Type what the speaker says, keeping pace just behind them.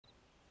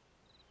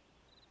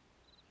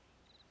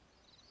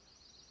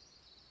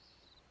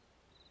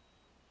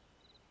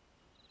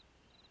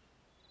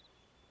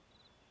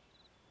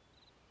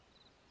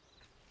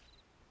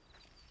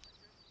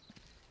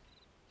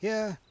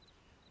Here,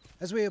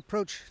 as we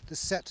approach the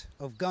set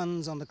of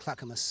Guns on the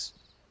Clackamas,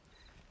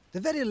 the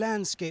very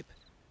landscape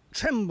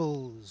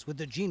trembles with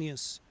the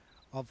genius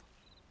of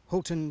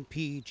Holton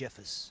P.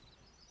 Jeffers.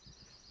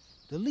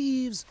 The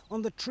leaves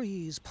on the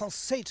trees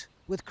pulsate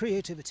with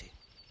creativity,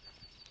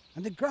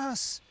 and the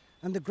grass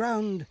and the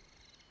ground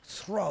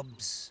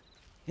throbs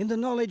in the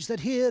knowledge that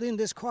here in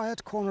this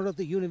quiet corner of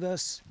the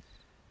universe,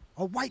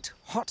 a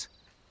white-hot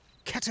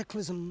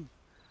cataclysm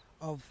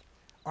of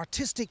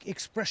artistic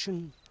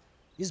expression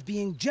is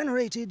being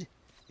generated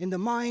in the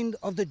mind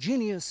of the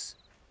genius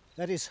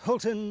that is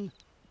Holton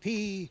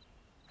P.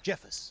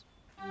 Jeffers.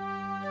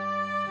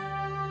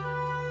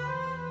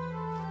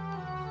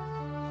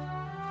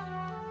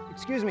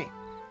 Excuse me,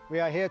 we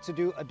are here to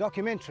do a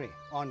documentary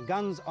on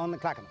Guns on the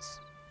Clackamas.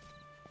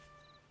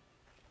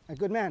 A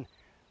good man,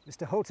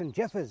 Mr. Holton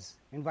Jeffers,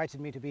 invited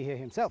me to be here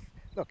himself.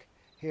 Look,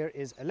 here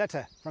is a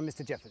letter from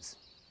Mr. Jeffers.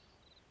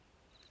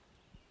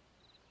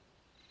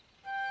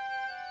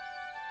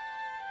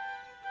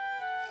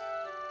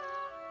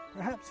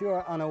 Perhaps you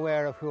are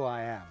unaware of who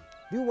I am.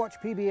 Do you watch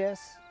PBS?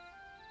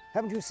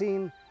 Haven't you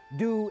seen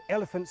Do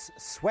Elephants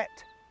Sweat?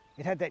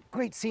 It had that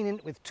great scene in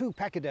it with two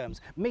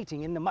pachyderms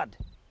mating in the mud.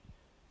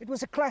 It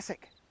was a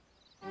classic.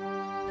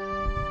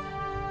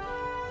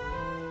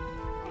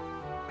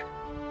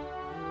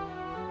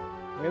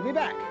 We'll be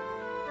back.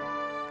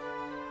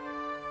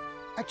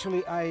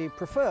 Actually, I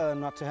prefer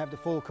not to have the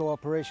full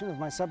cooperation of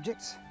my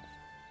subjects.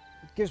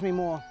 It gives me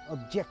more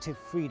objective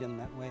freedom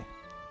that way.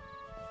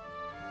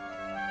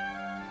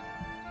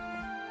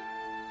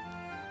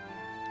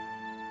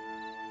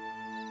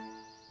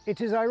 It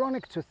is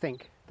ironic to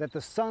think that the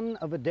son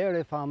of a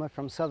dairy farmer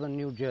from southern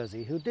New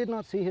Jersey, who did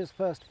not see his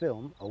first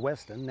film, a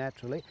Western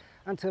naturally,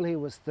 until he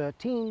was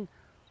 13,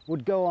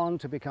 would go on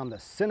to become the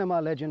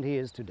cinema legend he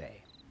is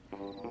today.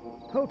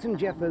 Holton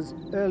Jeffers'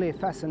 early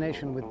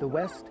fascination with the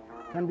West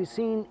can be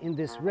seen in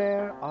this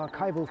rare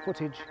archival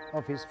footage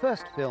of his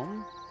first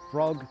film,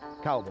 Frog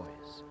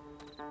Cowboys.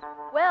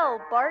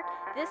 Well, Bart,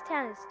 this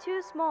town is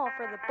too small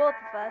for the both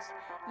of us.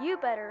 You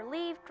better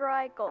leave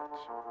Dry Gulch.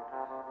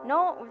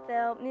 Not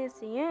without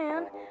Missy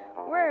Ann.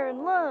 We're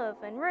in love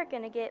and we're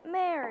gonna get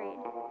married.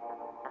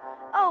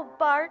 Oh,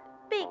 Bart,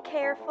 be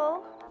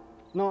careful.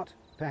 Not,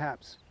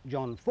 perhaps,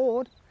 John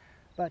Ford,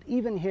 but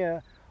even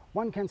here,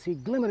 one can see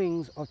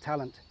glimmerings of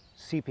talent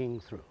seeping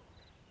through.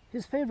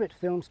 His favorite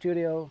film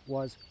studio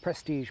was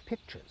Prestige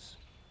Pictures,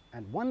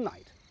 and one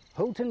night,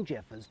 Holton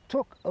Jeffers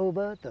took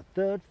over the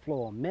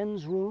third-floor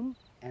men's room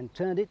and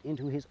turned it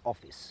into his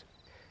office,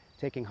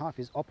 taking half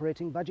his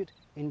operating budget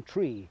in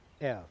tree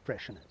air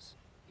fresheners.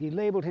 He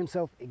labeled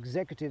himself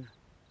executive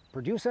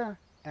producer,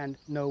 and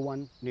no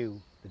one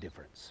knew the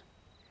difference.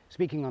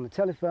 Speaking on the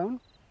telephone,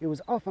 he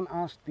was often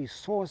asked the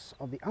source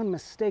of the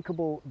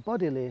unmistakable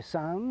bodily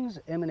sounds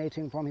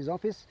emanating from his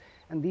office,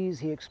 and these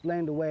he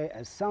explained away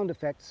as sound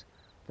effects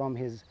from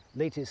his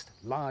latest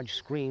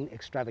large-screen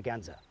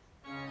extravaganza.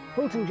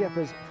 Holton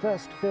Jeffers'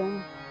 first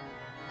film,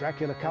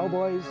 Dracula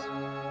Cowboys,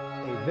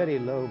 a very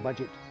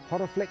low-budget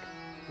horror flick,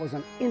 was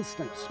an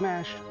instant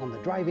smash on the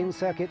drive-in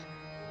circuit,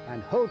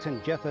 and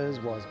Holton Jeffers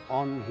was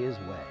on his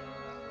way.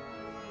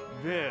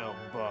 Well,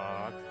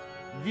 Bart,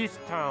 this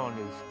town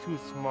is too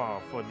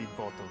small for the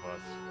both of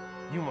us.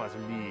 You must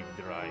leave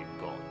Dry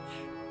Gulch.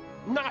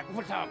 Not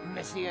without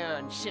Missy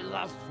Ann. She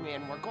loves me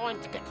and we're going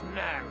to get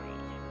married.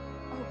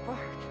 Oh, Bart,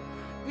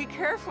 be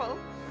careful.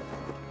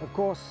 Of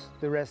course,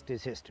 the rest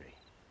is history.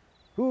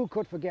 Who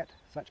could forget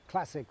such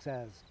classics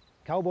as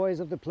Cowboys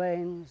of the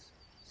Plains,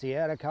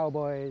 Sierra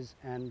Cowboys,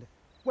 and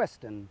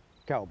Western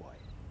Cowboy?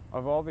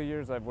 Of all the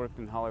years I've worked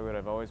in Hollywood,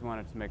 I've always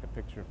wanted to make a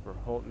picture for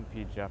Holton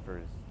P.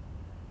 Jeffers.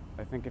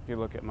 I think if you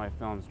look at my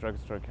films,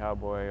 Drugstore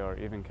Cowboy or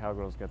even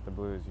Cowgirls Get the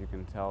Blues, you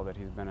can tell that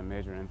he's been a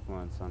major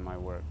influence on my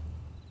work.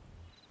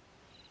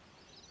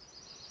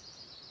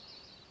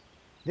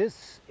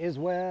 This is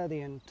where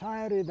the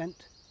entire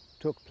event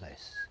took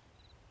place.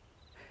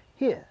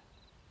 Here,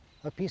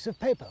 a piece of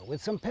paper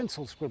with some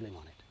pencil scribbling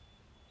on it,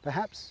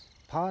 perhaps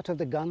part of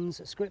the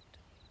Guns script.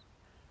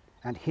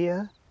 And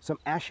here, some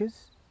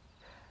ashes.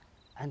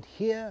 And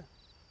here,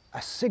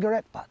 a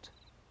cigarette butt,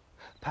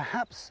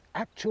 perhaps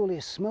actually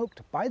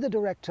smoked by the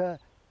director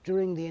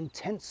during the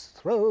intense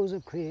throes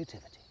of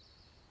creativity.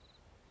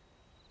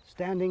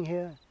 Standing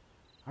here,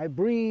 I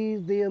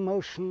breathe the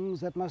emotions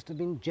that must have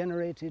been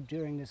generated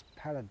during this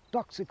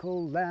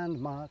paradoxical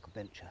landmark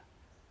venture.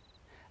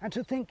 And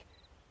to think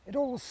it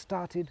all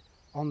started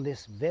on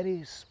this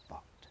very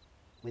spot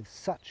with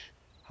such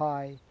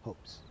high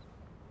hopes.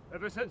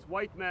 Ever since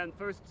white man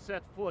first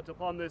set foot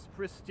upon this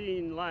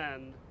pristine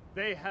land,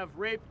 they have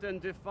raped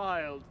and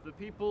defiled the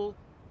people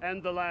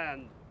and the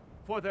land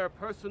for their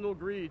personal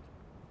greed.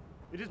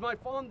 It is my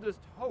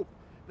fondest hope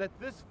that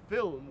this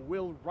film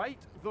will right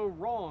the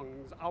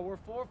wrongs our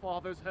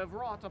forefathers have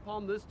wrought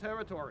upon this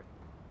territory.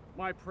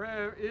 My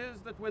prayer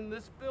is that when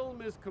this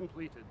film is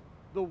completed,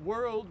 the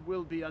world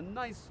will be a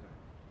nicer,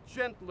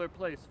 gentler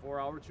place for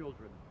our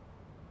children.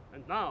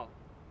 And now,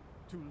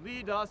 to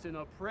lead us in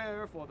a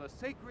prayer for the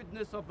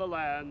sacredness of the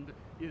land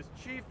is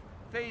Chief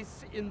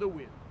Face in the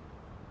Wind.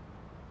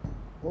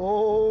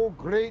 O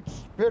great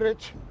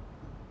spirit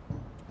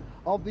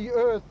of the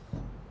earth,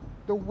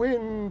 the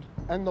wind,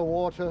 and the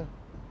water,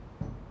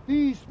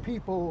 these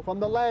people from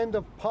the land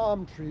of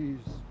palm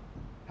trees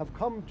have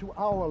come to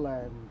our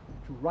land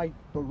to right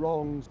the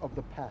wrongs of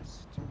the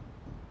past.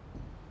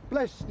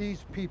 Bless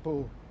these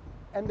people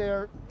and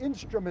their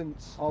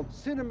instruments of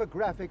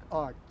cinematographic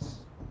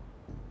arts.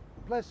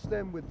 Bless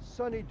them with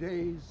sunny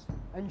days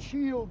and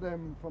shield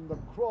them from the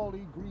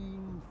crawly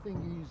green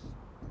thingies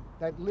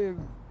that live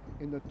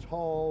in the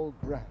tall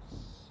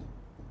grass.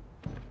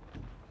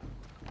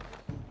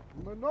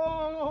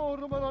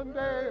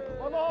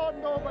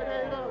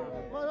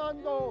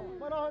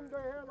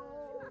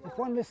 If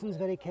one listens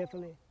very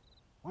carefully,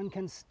 one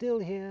can still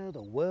hear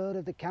the word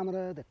of the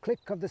camera, the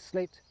click of the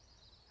slate,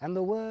 and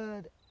the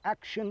word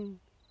action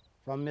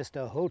from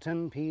Mr.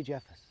 Holton P.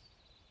 Jeffers.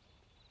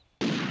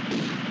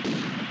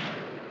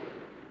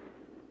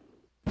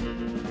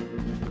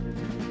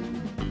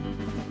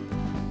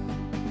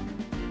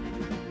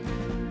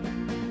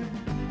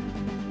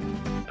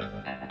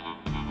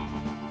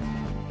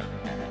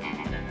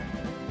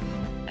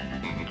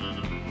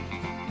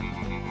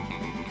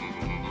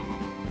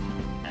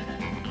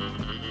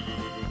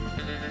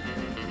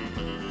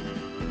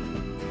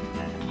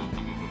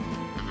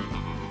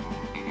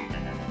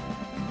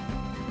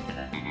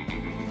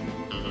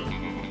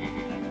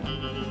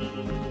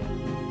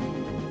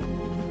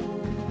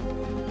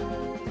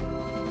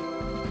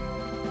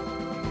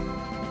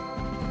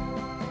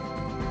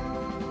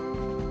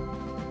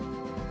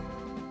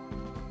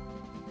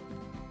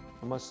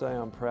 I must say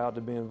I'm proud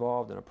to be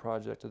involved in a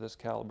project of this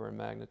caliber and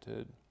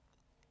magnitude.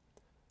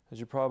 As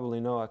you probably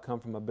know, I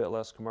come from a bit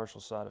less commercial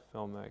side of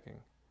filmmaking.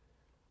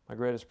 My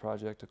greatest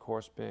project, of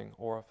course, being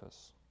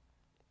Orifice.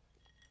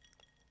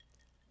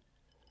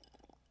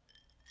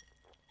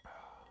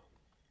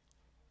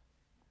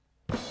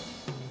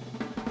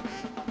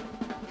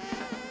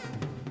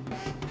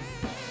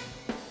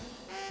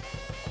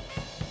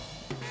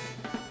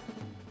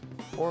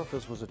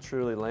 Orifice was a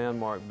truly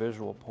landmark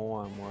visual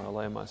poem where I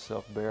lay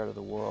myself bare to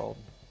the world.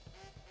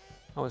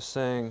 I was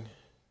saying,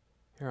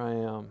 here I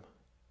am,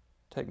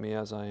 take me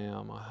as I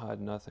am, I hide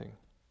nothing.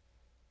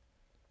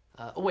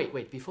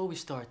 Wait, before we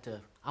start,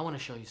 I want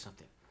to show you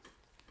something.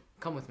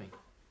 Come with me.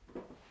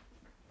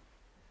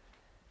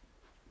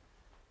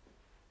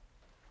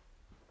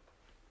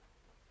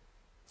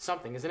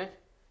 Something, isn't it?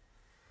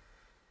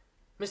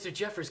 Mr.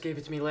 Jeffers gave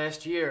it to me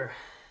last year.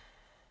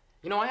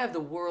 You know, I have the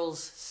world's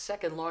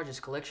second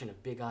largest collection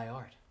of big eye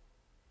art.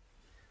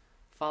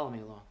 Follow me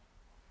along.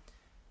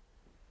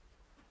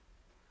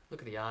 Look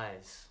at the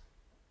eyes,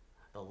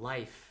 the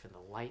life and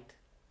the light.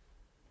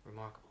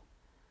 Remarkable.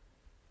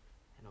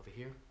 And over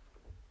here,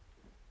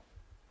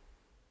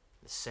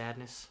 the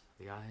sadness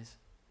of the eyes,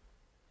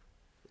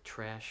 the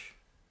trash.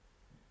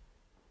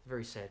 It's a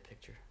very sad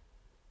picture.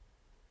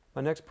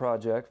 My next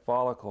project,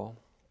 Follicle,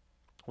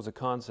 was a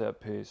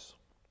concept piece.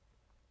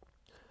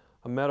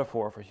 A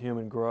metaphor for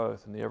human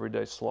growth and the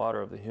everyday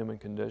slaughter of the human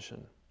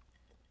condition.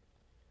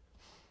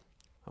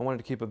 I wanted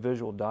to keep a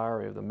visual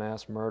diary of the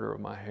mass murder of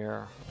my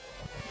hair.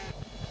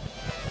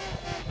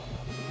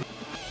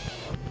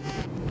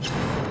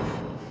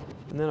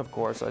 And then, of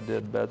course, I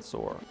did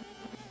Bedsore.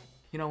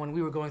 You know, when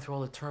we were going through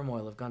all the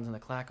turmoil of guns in the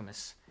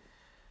Clackamas,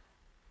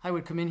 I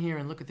would come in here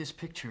and look at this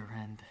picture,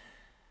 and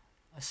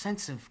a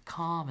sense of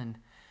calm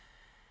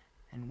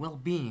and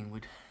well-being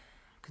would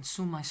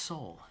consume my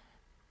soul.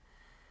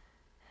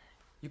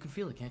 You can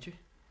feel it, can't you?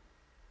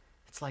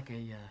 It's like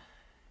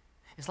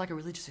a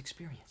religious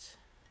experience.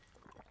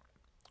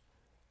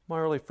 My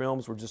early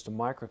films were just a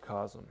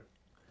microcosm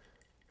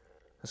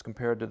as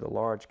compared to the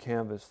large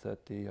canvas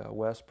that the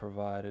West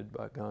provided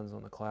by Guns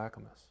on the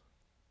Clackamas.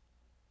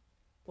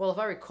 Well, if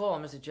I recall,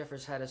 Mr.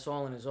 Jeffers had us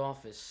all in his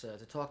office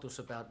to talk to us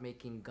about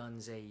making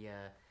Guns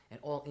an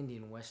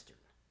all-Indian Western.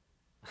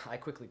 I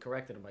quickly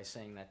corrected him by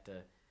saying that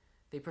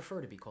they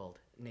prefer to be called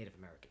Native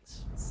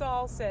Americans.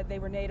 Saul said they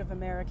were Native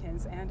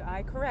Americans, and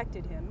I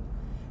corrected him.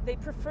 They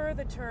prefer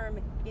the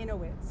term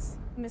Inuits.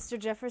 Mr.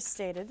 Jeffers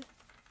stated,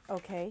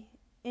 okay,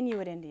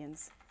 Inuit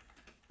Indians.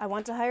 I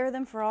want to hire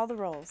them for all the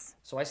roles.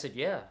 So I said,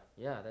 yeah,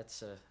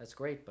 that's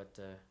great, but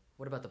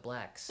what about the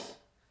blacks?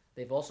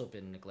 They've also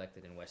been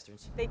neglected in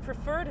Westerns. They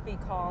prefer to be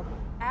called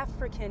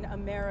African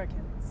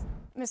Americans.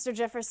 Mr.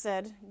 Jeffers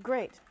said,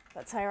 great,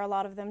 let's hire a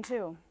lot of them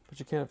too. But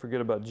you can't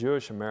forget about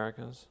Jewish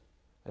Americans,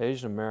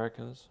 Asian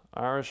Americans,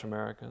 Irish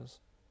Americans.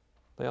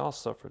 They all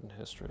suffered in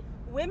history.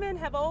 Women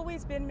have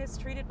always been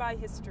mistreated by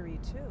history,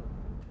 too.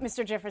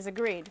 Mr. Jeffers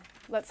agreed.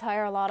 Let's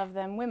hire a lot of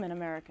them women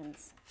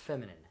Americans.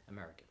 Feminine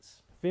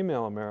Americans.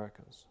 Female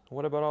Americans.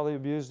 What about all the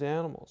abused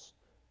animals?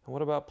 And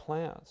what about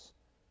plants?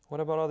 What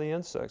about all the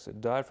insects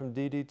that died from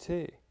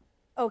DDT?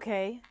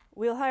 Okay,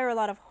 we'll hire a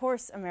lot of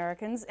horse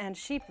Americans and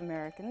sheep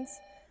Americans.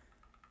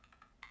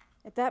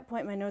 At that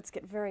point, my notes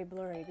get very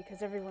blurry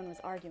because everyone was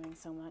arguing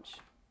so much.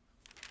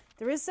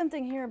 There is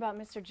something here about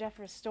Mr.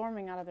 Jeffers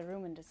storming out of the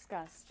room in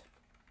disgust.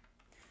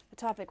 The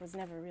topic was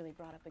never really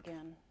brought up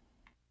again.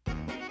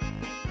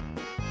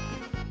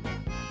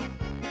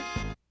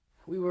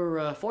 We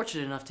were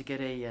fortunate enough to get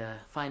a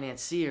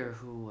financier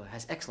who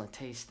has excellent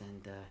taste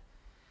and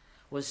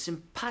was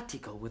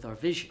simpatico with our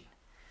vision,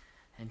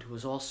 and who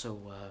was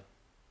also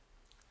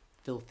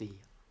filthy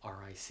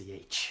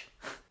R-I-C-H.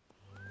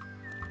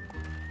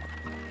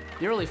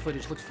 The early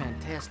footage looked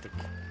fantastic.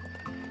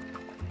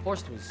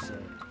 Horst was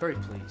very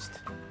pleased.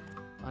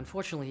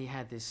 Unfortunately, he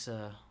had this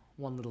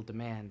one little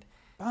demand.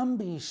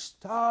 Bambi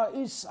Star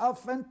is a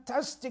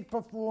fantastic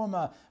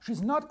performer.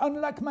 She's not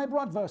unlike my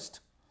Bratwurst.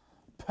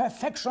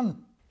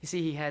 Perfection. You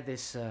see, he had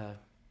this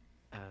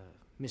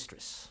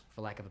mistress,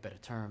 for lack of a better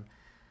term.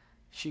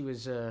 She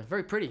was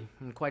very pretty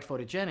and quite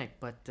photogenic,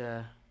 but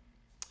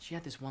she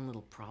had this one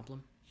little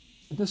problem.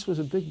 This was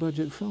a big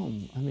budget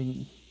film. I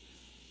mean,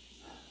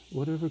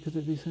 whatever could they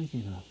be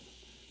thinking of?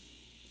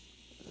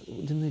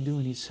 Didn't they do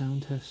any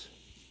sound tests?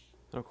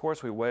 And of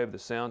course we waived the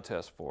sound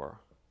test for her.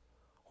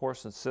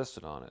 Horst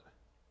insisted on it,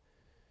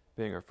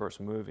 being her first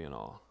movie and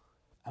all.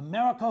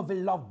 America will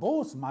love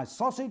both my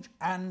sausage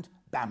and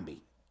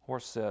Bambi.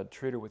 Horst said,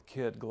 treat her with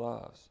kid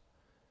gloves.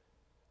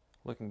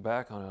 Looking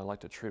back on it, I'd like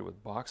to treat her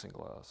with boxing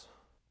gloves.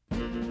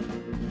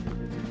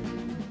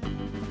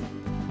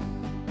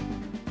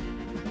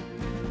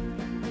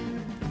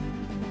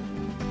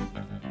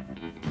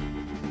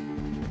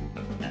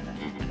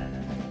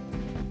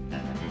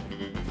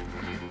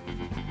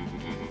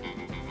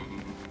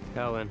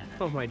 Helen,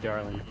 oh my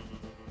darling.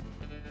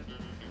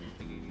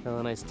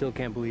 Helen, I still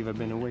can't believe I've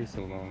been away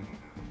so long.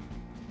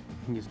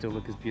 You still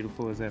look as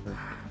beautiful as ever.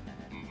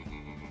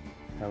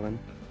 Helen,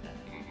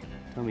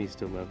 tell me you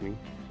still love me.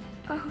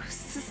 Oh,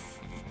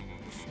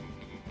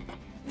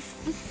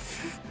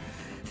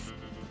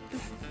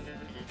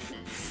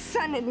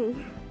 Sonny,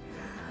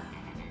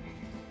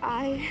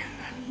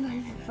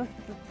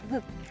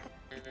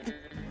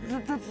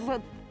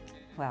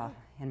 Well,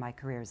 in my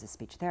career as a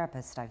speech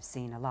therapist, I've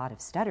seen a lot of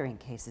stuttering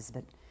cases,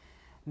 but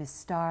Miss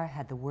Starr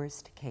had the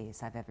worst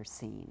case I've ever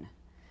seen.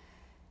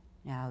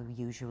 Now,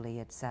 usually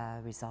it's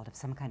a result of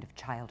some kind of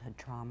childhood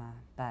trauma,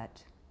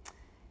 but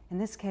in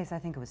this case, I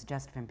think it was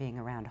just from being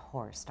around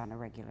Horst on a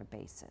regular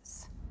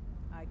basis.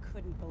 I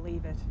couldn't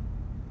believe it.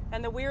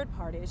 And the weird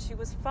part is she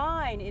was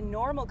fine in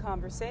normal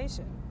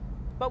conversation.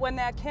 But when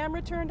that camera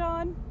turned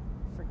on,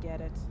 forget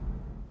it.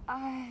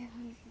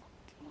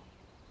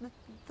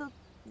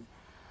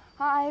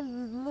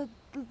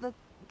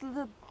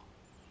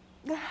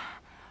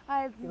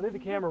 You leave the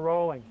camera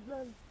rolling.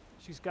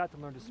 She's got to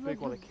learn to speak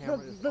while the camera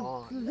is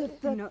on.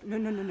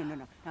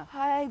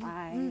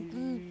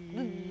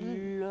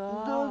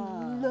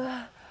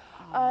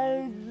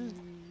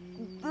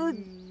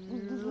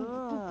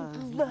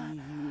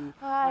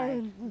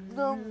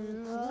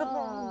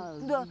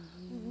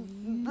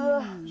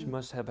 No. She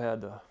must have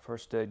had the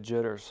first date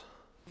jitters.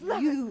 Now,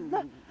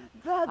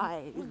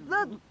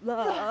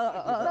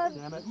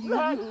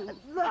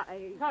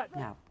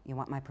 you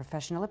want my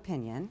professional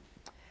opinion.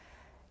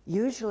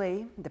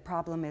 Usually, the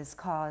problem is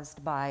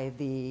caused by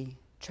the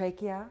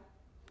trachea,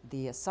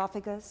 the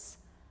esophagus,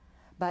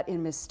 but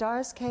in Miss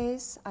Starr's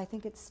case, I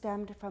think it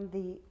stemmed from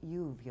the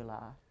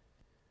uvula.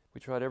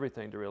 We tried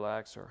everything to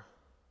relax her.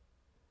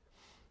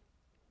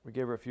 We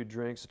gave her a few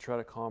drinks to try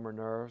to calm her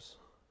nerves.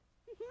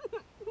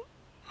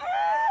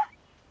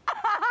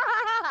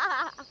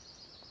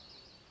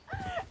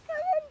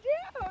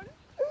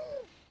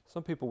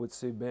 Some people would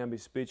see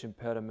Bambi's speech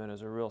impediment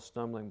as a real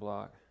stumbling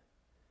block.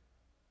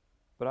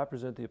 But I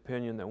present the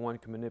opinion that one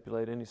can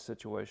manipulate any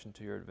situation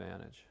to your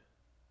advantage.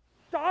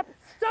 Stop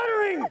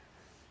stuttering!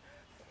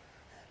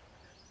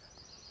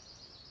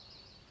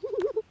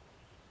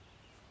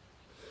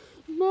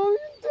 Mommy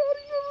and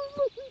Daddy never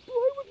let me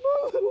play with my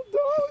little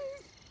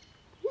dollies.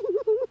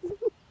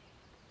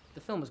 The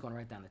film was going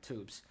right down the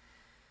tubes.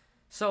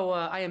 So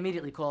I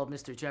immediately called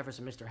Mr. Jeffers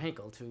and Mr.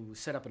 Hinkle to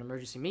set up an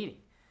emergency meeting.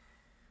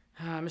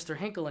 Mr.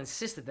 Hinkle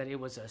insisted that it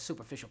was a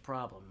superficial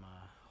problem.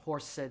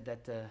 Horst said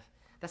that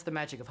that's the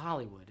magic of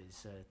Hollywood,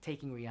 is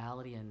taking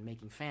reality and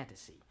making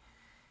fantasy.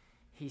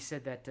 He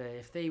said that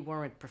if they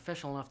weren't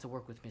professional enough to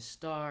work with Miss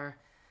Starr,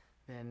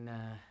 then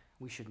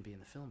we shouldn't be in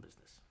the film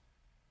business.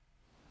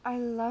 I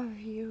love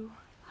you.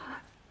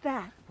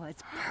 That was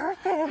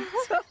perfect.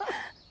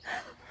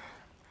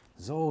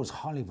 Those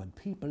Hollywood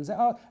people,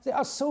 they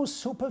are so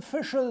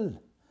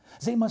superficial.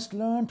 They must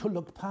learn to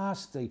look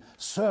past the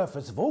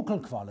surface vocal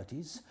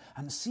qualities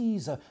and see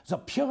the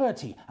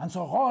purity and the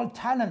raw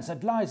talent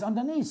that lies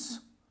underneath.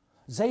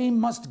 They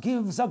must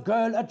give the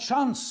girl a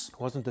chance. It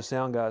wasn't the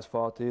sound guy's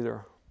fault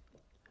either.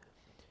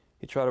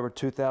 He tried over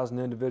 2,000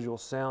 individual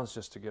sounds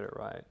just to get it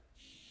right.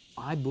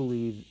 I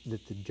believe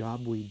that the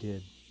job we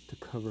did to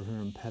cover her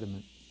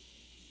impediment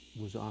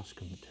was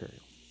Oscar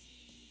material.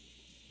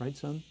 Right,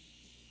 son?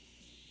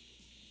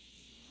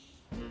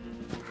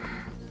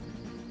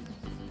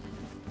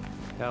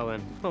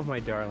 Helen, oh my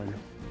darling.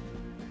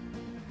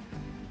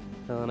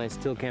 Helen, I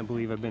still can't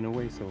believe I've been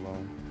away so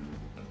long.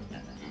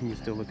 You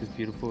still look as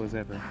beautiful as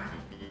ever.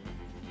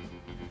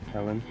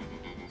 Helen,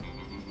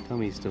 tell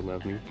me you still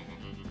love me.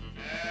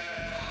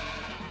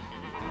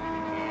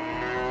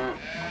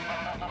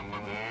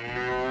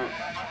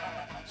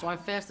 So I'm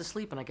fast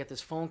asleep and I get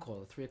this phone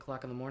call at 3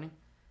 o'clock in the morning.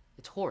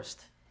 It's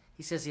Horst.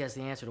 He says he has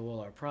the answer to all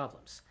our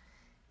problems.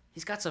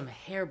 He's got some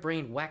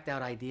harebrained,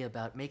 whacked-out idea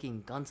about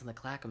making Guns in the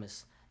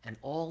Clackamas an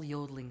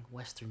all-yodeling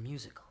Western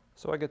musical.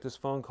 So I get this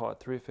phone call at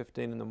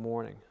 3:15 in the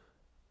morning.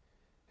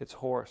 It's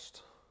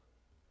Horst.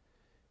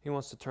 He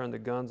wants to turn the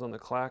Guns on the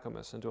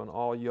Clackamas into an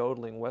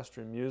all-yodeling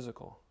Western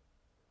musical.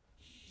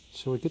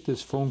 So I get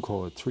this phone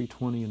call at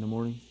 3:20 in the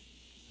morning.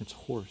 It's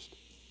Horst.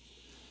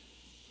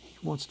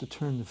 He wants to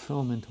turn the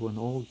film into an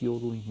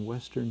all-yodeling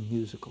Western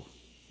musical.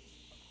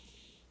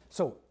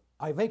 So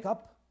I wake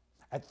up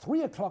at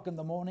 3 o'clock in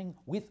the morning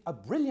with a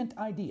brilliant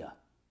idea.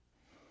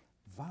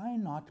 Why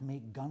not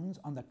make Guns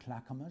on the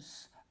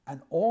Clackamas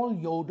an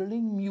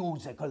all-yodeling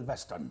musical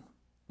Western?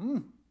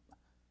 Well,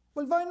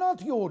 why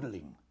not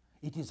yodeling?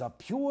 It is a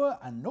pure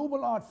and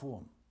noble art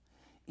form.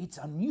 It's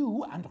a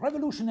new and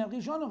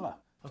revolutionary genre.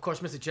 Of course,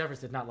 Mr.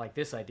 Jeffers did not like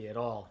this idea at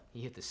all.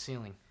 He hit the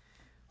ceiling.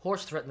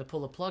 Horst threatened to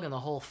pull the plug on the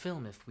whole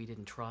film if we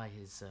didn't try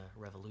his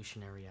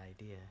revolutionary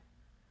idea.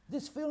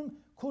 This film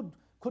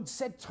could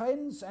set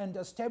trends and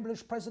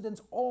establish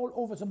precedents all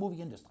over the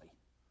movie industry.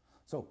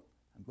 So,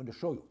 I'm going to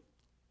show you.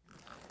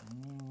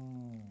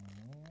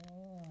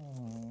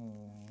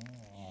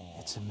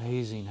 It's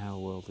amazing how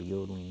well the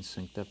yodeling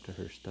synced up to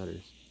her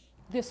stutters.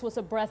 This was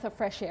a breath of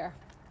fresh air.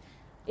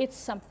 It's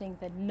something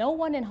that no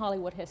one in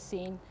Hollywood has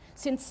seen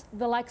since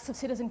the likes of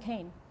Citizen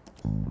Kane.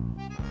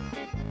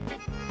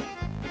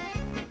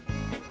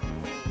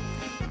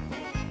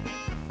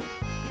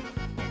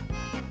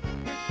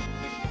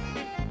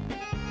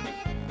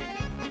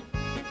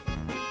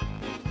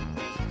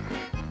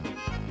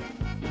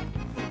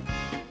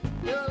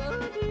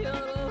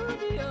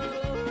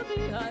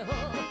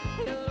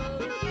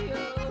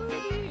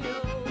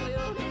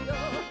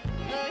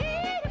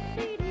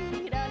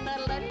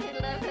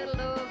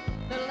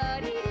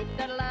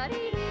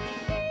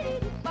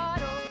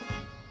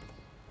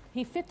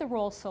 He fit the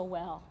role so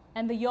well,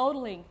 and the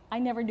yodeling, I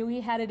never knew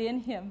he had it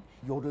in him.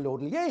 Yodel,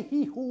 yodel, yay,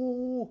 hee,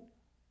 hoo.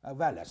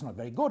 Well, that's not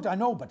very good, I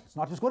know, but it's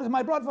not as good as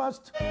my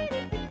Bratwurst.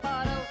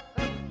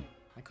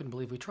 I couldn't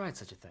believe we tried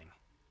such a thing.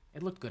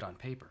 It looked good on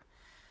paper.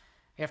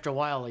 After a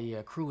while,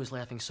 the crew was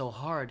laughing so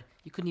hard,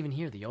 you couldn't even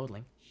hear the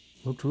yodeling.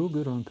 Looked real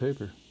good on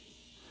paper.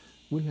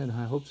 We had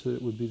high hopes that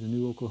it would be the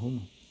new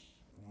Oklahoma.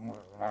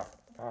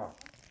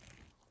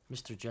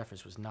 Mr.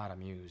 Jeffers was not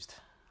amused.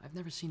 I've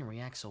never seen him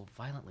react so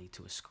violently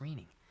to a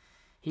screening.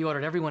 He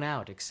ordered everyone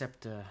out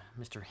except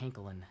Mr.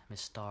 Hinkle and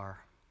Miss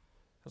Starr.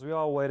 As we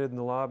all waited in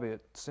the lobby, it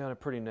sounded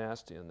pretty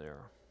nasty in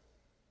there.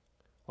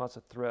 Lots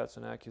of threats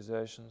and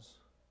accusations.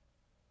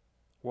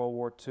 World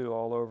War II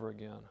all over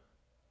again.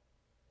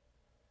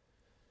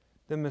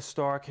 Then Miss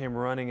Starr came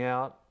running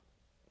out,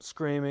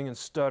 screaming and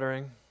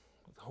stuttering,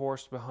 with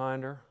Horst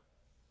behind her.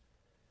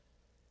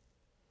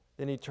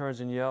 Then he turns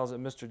and yells at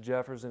Mr.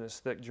 Jeffers in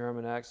his thick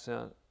German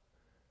accent.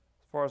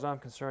 As far as I'm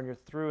concerned, you're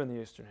through in the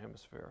Eastern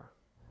Hemisphere.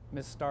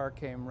 Miss Starr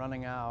came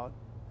running out,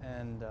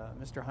 and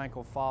Mr.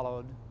 Heinkel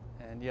followed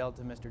and yelled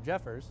to Mr.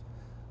 Jeffers,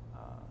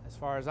 as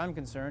far as I'm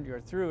concerned,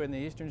 you're through in the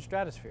Eastern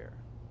Stratosphere.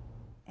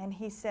 And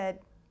he said,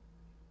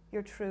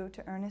 you're true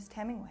to Ernest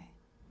Hemingway.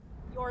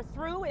 You're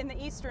through in the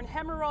Eastern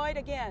Hemorrhoid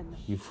again.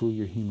 You flew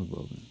your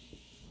hemoglobin.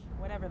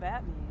 Whatever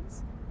that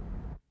means.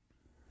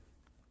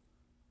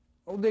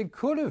 Oh, they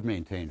could have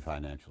maintained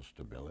financial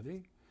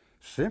stability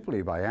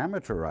simply by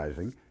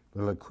amortizing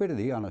the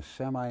liquidity on a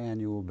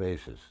semi-annual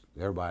basis,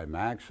 thereby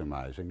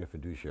maximizing the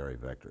fiduciary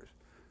vectors.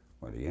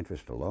 Well, the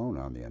interest alone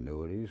on the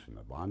annuities and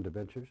the bond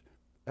debentures,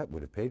 that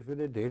would have paid for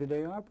their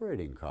day-to-day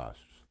operating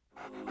costs.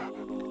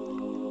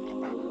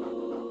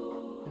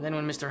 And then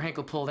when Mr.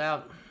 Hinkle pulled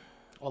out,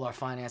 all our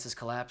finances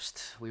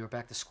collapsed. We were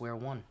back to square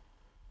one.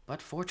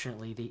 But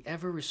fortunately, the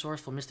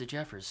ever-resourceful Mr.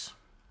 Jeffers,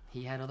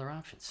 he had other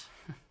options.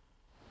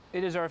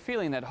 It is our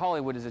feeling that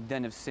Hollywood is a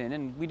den of sin,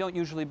 and we don't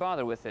usually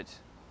bother with it.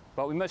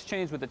 But we must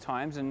change with the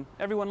times, and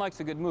everyone likes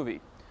a good movie.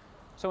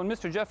 So when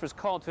Mr. Jeffers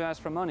called to ask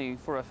for money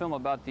for a film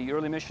about the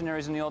early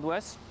missionaries in the Old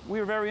West, we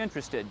were very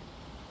interested.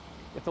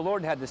 If the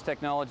Lord had this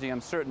technology, I'm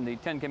certain the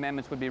Ten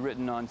Commandments would be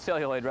written on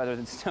celluloid rather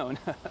than stone.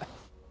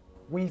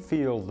 We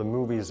feel the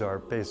movies are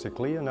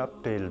basically an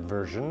updated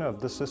version of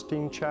the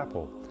Sistine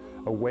Chapel,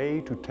 a way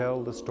to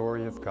tell the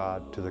story of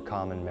God to the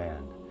common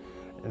man.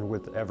 And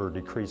with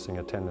ever-decreasing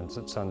attendance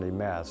at Sunday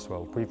Mass,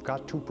 well, we've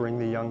got to bring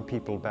the young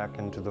people back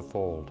into the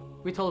fold.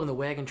 We told them the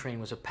wagon train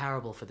was a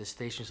parable for the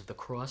Stations of the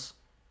Cross.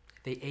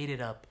 They ate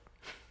it up.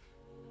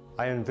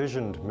 I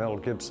envisioned Mel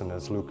Gibson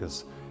as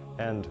Lucas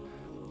and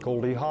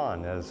Goldie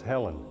Hawn as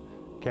Helen.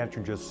 Can't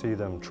you just see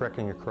them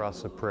trekking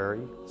across the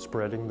prairie,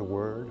 spreading the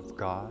word of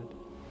God?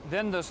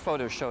 Then those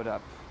photos showed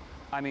up.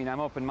 I mean, I'm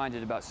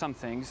open-minded about some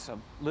things. A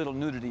little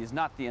nudity is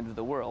not the end of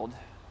the world.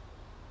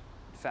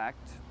 In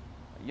fact,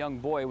 a young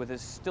boy with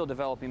his still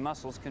developing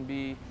muscles can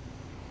be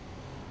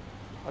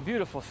a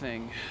beautiful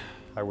thing.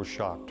 I was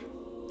shocked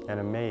and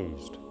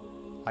amazed.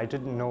 I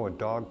didn't know a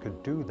dog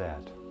could do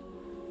that.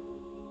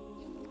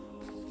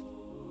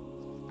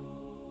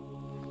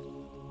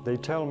 They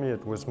tell me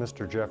it was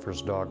Mr.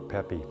 Jeffers' dog,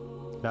 Peppy.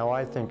 Now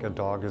I think a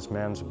dog is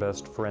man's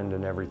best friend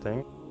in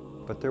everything.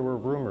 but there were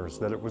rumors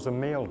that it was a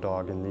male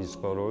dog in these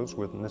photos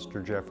with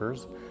Mr.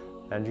 Jeffers,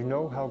 and you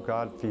know how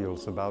God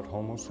feels about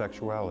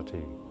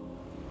homosexuality.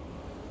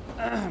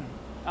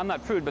 I'm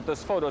not prude, but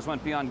those photos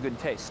went beyond good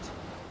taste.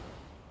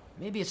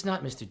 Maybe it's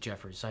not Mr.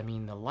 Jeffers. I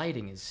mean, the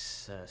lighting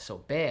is so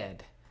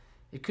bad.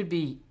 It could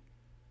be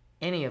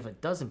any of a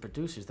dozen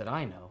producers that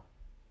I know.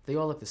 They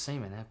all look the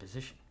same in that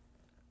position.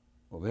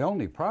 Well, the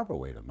only proper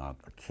way to mount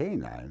a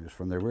canine is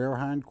from the rear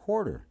hind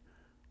quarter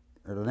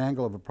at an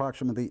angle of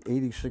approximately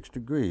 86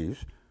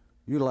 degrees,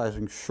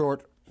 utilizing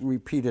short,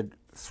 repeated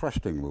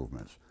thrusting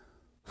movements.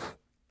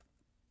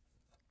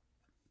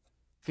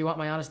 If you want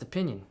my honest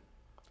opinion,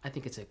 I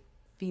think it's a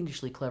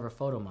fiendishly clever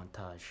photo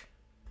montage.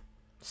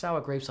 Sour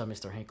grapes on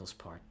Mr. Henkel's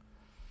part.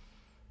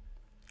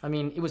 I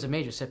mean, it was a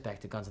major setback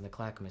to Guns on the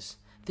Clackamas.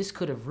 This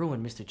could have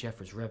ruined Mr.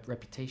 Jeffers'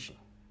 reputation,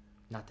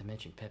 not to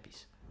mention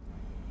Pepe's.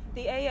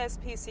 The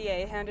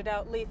ASPCA handed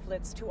out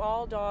leaflets to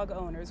all dog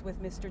owners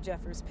with Mr.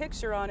 Jeffers'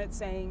 picture on it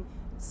saying,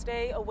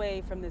 "Stay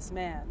away from this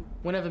man."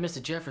 Whenever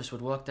Mr. Jeffers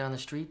would walk down the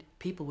street,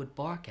 people would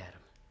bark at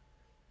him.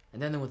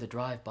 And then there were the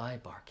drive-by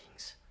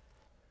barkings.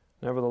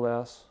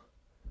 Nevertheless,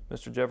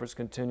 Mr. Jeffers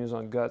continues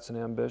on guts and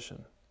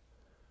ambition,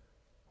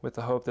 with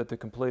the hope that the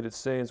completed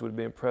scenes would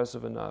be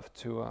impressive enough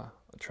to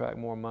attract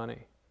more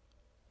money.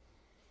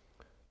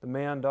 The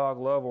Man-Dog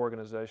Love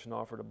Organization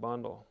offered a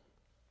bundle,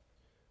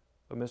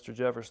 but Mr.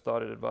 Jeffers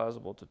thought it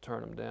advisable to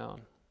turn him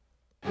down.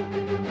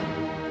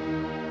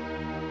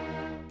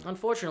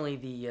 Unfortunately,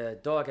 the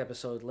dog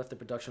episode left the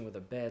production with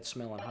a bad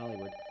smell in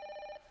Hollywood.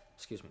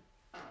 Excuse me.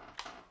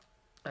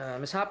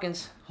 Miss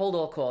Hopkins, hold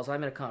all calls.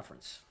 I'm in a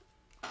conference.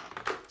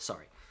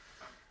 Sorry.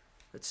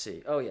 Let's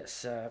see. Oh,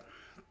 yes.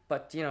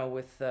 But, you know,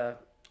 with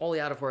all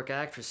the out-of-work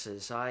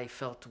actresses, I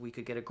felt we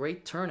could get a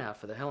great turnout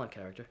for the Helen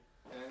character.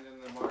 And in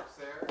the marks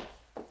there,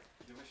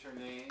 give us your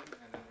name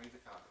and then read the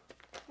copy.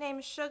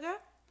 Name's Sugar.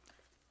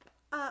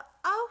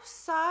 Oh,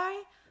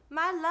 sorry.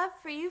 My love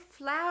for you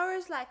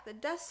flowers like the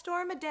dust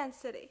storm of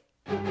density.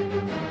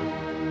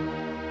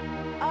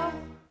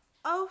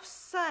 Oh,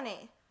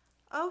 Sonny.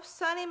 Oh,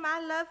 Sonny, my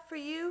love for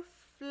you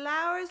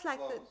flowers like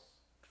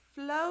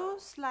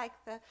flows like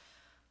the...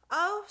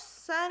 Oh,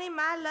 Sonny,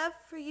 my love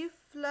for you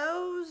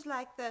flows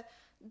like the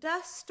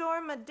dust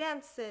storm of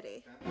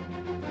density.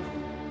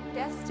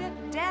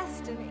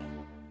 Destiny.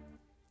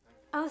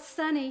 Oh,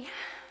 Sonny,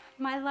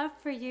 my love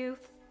for you...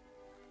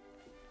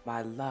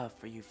 My love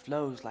for you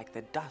flows like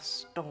the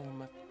dust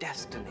storm of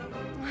destiny.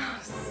 Oh,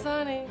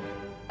 Sonny.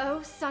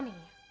 Oh, Sonny.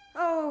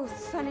 Oh,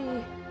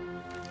 Sonny.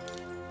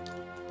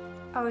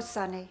 Oh,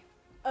 Sonny.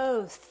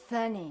 Oh,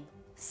 Sonny.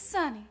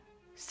 Sonny.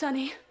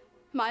 Sonny,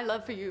 my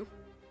love for you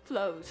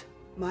flows.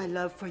 My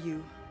love for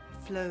you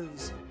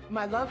flows.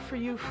 My love for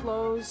you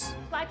flows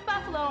like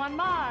buffalo on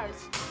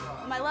Mars.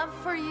 My love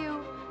for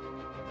you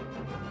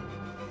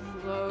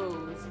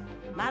flows.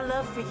 My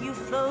love for you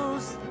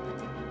flows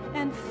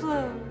and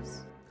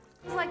flows.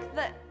 It's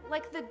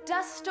like the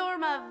dust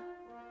storm of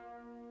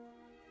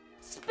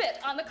spit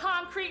on the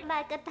concrete.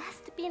 Like a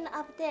dustbin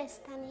of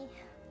destiny.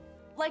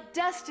 Like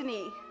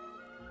destiny.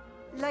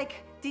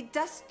 Like the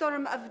dust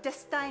storm of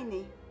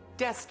destiny.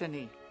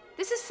 Destiny.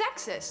 This is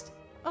sexist.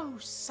 Oh,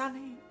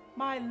 Sonny,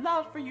 my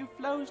love for you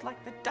flows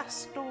like the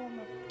dust storm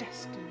of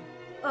destiny.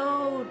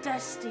 Oh,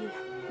 Dusty,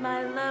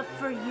 my love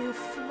for you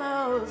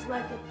flows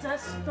like a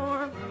dust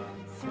storm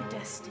through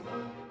destiny.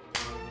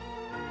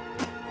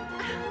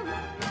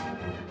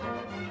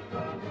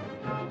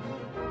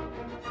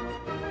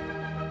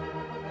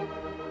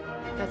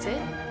 That's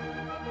it?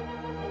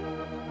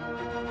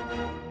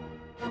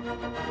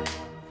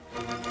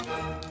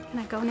 Can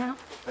I go now?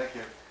 Thank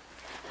you.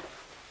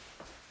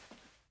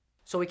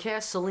 So we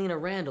cast Selena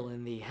Randall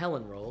in the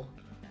Helen role.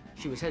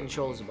 She was head and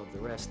shoulders above the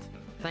rest.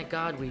 Thank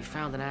God we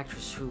found an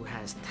actress who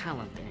has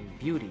talent and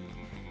beauty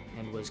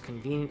and was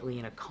conveniently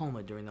in a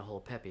coma during the whole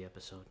Pepe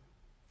episode.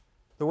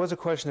 There was a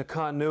question of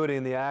continuity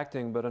in the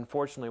acting, but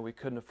unfortunately we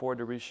couldn't afford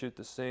to reshoot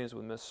the scenes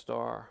with Miss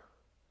Starr.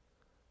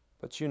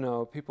 But you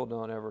know, people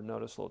don't ever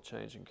notice a little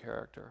change in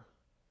character.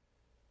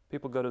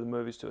 People go to the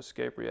movies to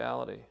escape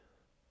reality.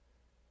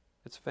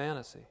 It's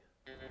fantasy.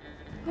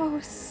 Oh,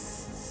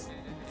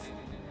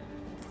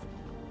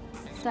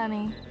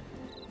 Sonny,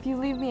 if you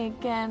leave me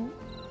again,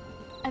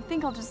 I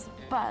think I'll just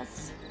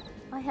bust.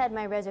 I had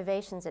my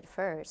reservations at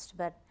first,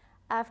 but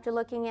after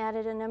looking at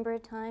it a number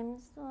of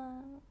times,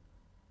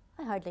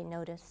 I hardly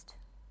noticed.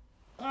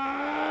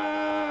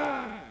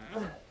 Hi,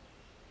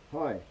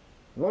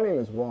 my name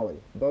is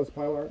Wally, Buzz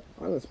Pilar.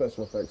 I'm the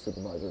special effects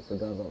supervisor for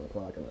Guns on the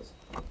Clackamas.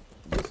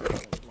 This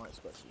is my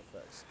special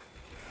effects.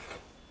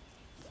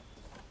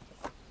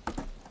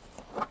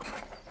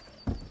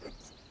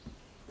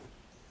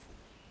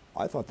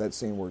 I thought that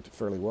scene worked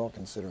fairly well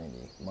considering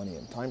the money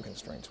and time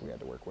constraints we had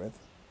to work with.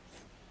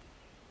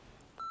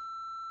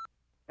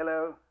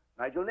 Hello,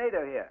 Nigel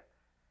Nado here.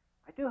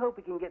 I do hope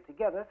we can get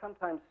together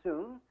sometime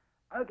soon.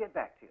 I'll get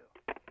back to you.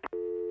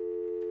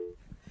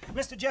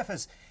 Mr.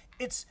 Jeffers,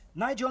 it's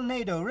Nigel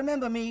Nado.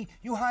 Remember me?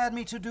 You hired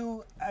me to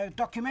do a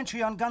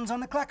documentary on Guns on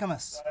the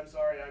Clackamas. I'm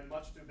sorry, I'm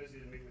much too busy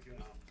to meet with you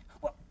now.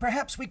 Well,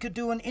 Perhaps we could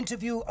do an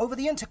interview over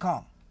the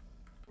intercom.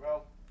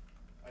 Well,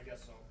 I guess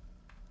so.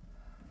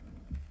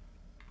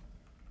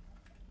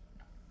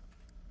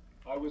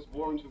 I was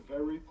born to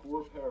very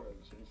poor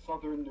parents in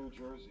southern New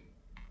Jersey.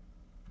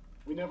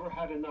 We never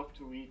had enough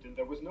to eat, and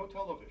there was no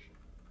television.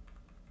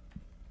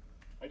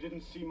 I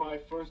didn't see my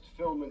first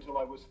film until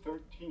I was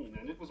 13,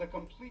 and it was a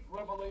complete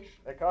revelation.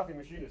 That coffee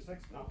machine is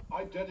fixed now.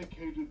 I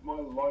dedicated my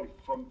life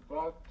from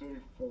that day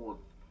forth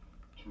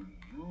to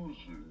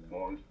using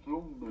my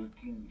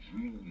filmmaking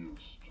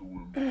genius to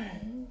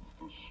improve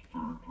the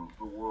state of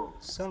the world.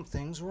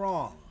 Something's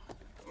wrong.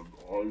 And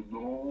I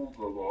know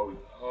that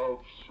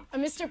I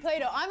have Mr.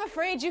 Plato, I'm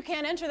afraid you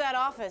can't enter that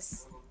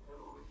office.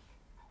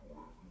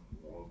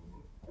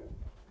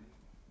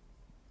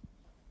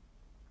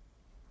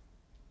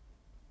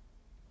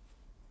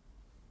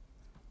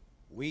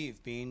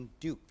 We've been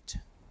duped.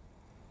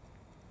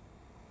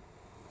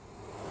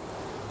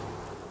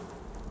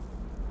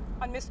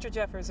 On Mr.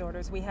 Jeffers'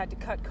 orders, we had to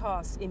cut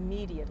costs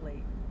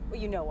immediately.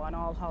 Well, you know, on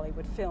all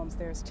Hollywood films,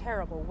 there's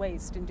terrible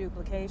waste and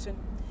duplication.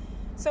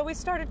 So we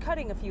started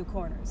cutting a few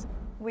corners.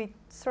 We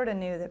sort of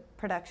knew that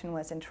production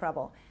was in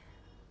trouble.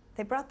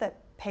 They brought the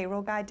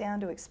payroll guy down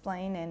to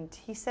explain, and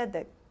he said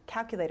that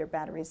calculator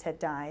batteries had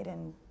died,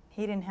 and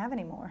he didn't have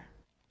any more.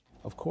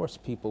 Of course,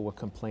 people were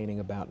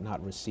complaining about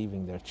not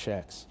receiving their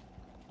checks.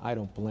 I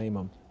don't blame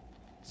them.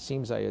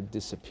 Seems I had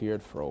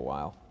disappeared for a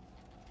while.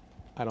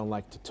 I don't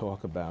like to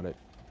talk about it.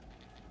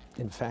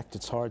 In fact,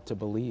 it's hard to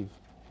believe.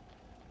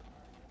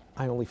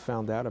 I only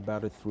found out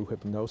about it through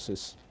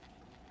hypnosis.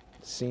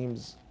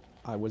 Seems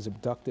I was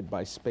abducted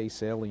by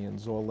space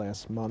aliens all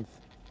last month.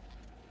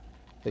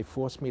 They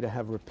forced me to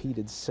have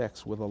repeated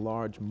sex with a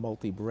large,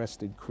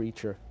 multi-breasted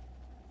creature.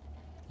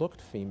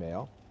 Looked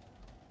female.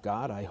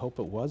 God, I hope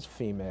it was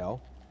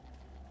female.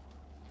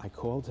 I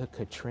called her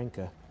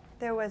Katrinka.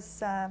 There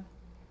was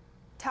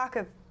talk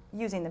of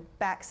using the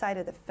backside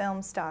of the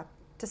film stock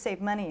to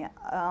save money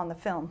on the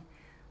film.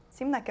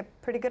 Seemed like a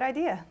pretty good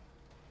idea.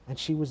 And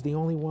she was the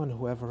only one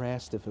who ever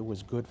asked if it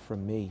was good for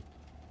me.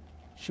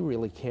 She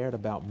really cared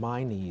about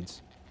my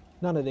needs.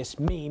 None of this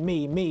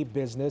me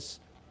business.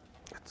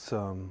 It's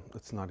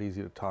not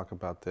easy to talk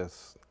about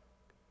this.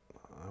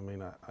 I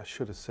mean, I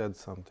should have said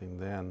something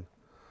then.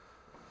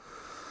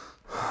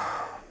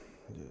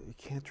 You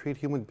can't treat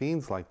human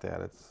beings like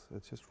that.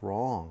 It's just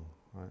wrong.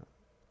 Right?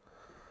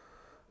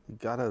 You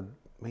gotta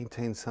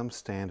maintain some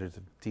standards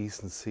of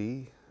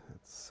decency.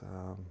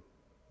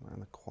 And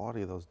the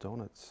quality of those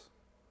donuts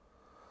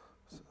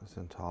is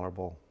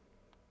intolerable.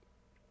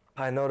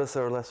 I noticed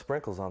there were less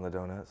sprinkles on the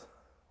donuts.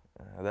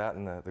 That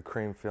and the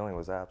cream filling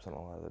was absent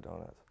on a lot of the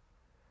donuts.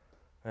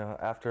 You know,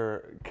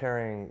 after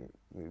carrying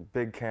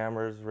big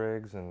cameras,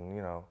 rigs,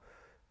 and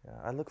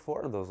I look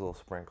forward to those little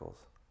sprinkles.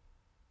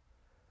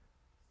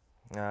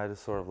 I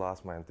just sort of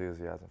lost my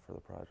enthusiasm for the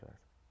project.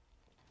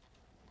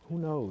 Who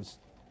knows?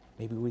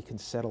 Maybe we can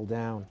settle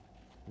down,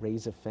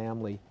 raise a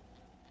family,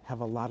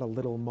 have a lot of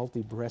little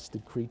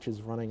multi-breasted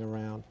creatures running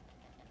around.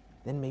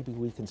 Then maybe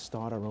we can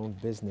start our own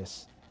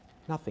business.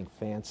 Nothing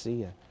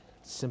fancy, a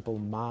simple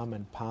mom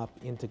and pop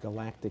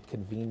intergalactic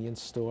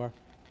convenience store.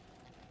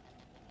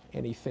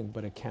 Anything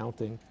but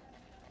accounting.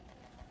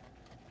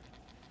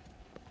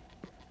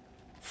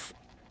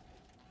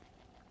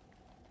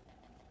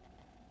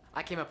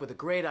 I came up with a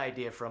great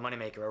idea for a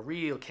moneymaker, a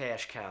real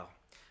cash cow.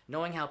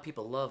 Knowing how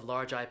people love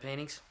large eye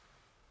paintings.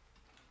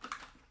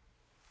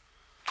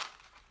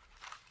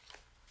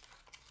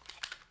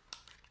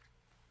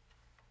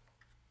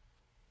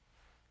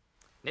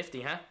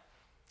 Nifty, huh?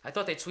 I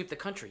thought they'd sweep the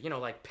country,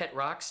 like pet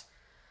rocks.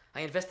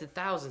 I invested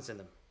thousands in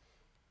them,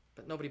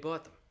 but nobody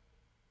bought them.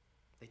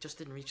 They just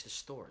didn't reach the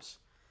stores.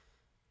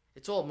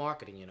 It's all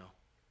marketing, Do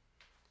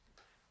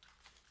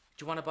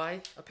you want to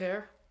buy a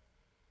pair?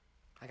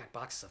 I got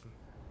boxes of them.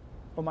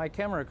 Well, my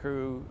camera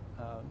crew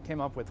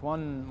came up with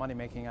one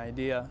money-making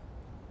idea.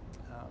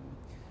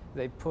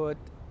 They put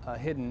a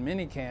hidden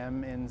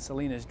minicam in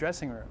Selena's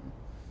dressing room,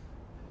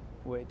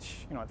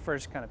 which, at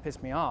first kind of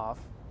pissed me off,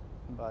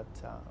 but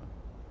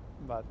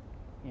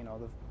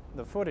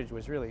the footage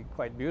was really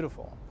quite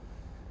beautiful.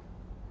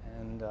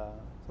 And so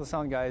the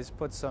sound guys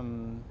put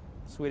some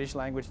Swedish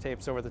language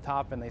tapes over the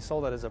top, and they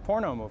sold it as a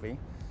porno movie.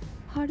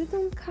 Har du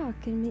de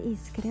kakor med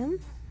iskrem?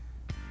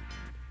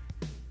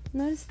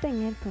 Når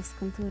stenger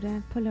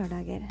postkontoret på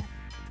lørdager?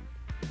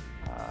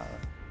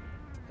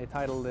 They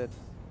titled it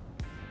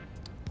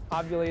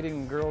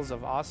Ovulating Girls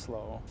of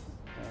Oslo,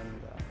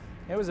 and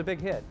it was a big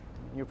hit.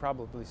 You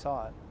probably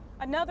saw it.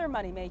 Another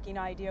money-making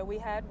idea we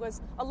had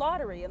was a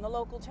lottery in the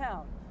local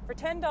town. For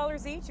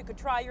 $10 each, you could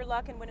try your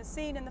luck and win a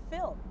scene in the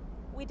film.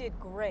 We did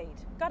great.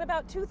 Got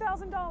about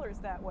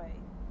 $2,000 that way.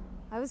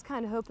 I was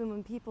kind of hoping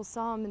when people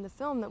saw him in the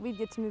film that we'd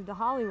get to move to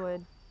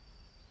Hollywood.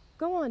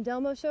 Go on,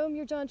 Delmo, show him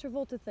your John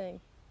Travolta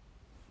thing.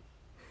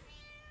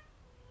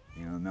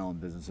 The melon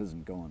business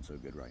isn't going so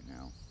good right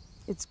now.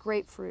 It's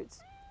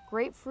grapefruits.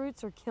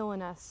 Grapefruits are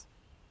killing us.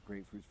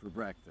 Grapefruits for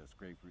breakfast,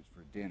 grapefruits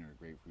for dinner,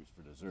 grapefruits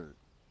for dessert.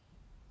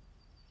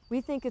 We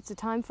think it's a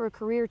time for a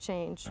career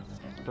change.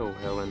 Oh,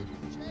 Helen.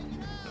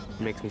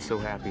 It makes me so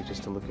happy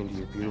just to look into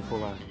your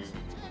beautiful eyes.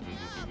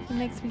 It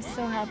makes me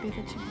so happy that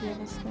you feel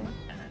this way.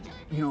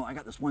 You know, I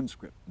got this one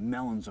script,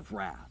 Melons of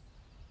Wrath.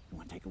 You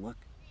want to take a look?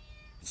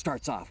 It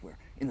starts off where,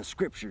 in the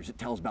scriptures, it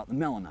tells about the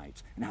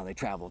Melanites and how they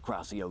travel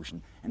across the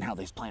ocean and how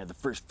they planted the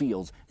first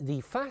fields.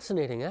 The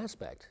fascinating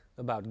aspect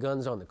about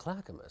Guns on the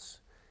Clackamas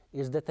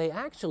is that they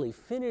actually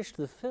finished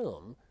the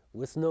film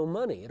with no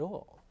money at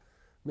all.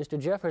 Mr.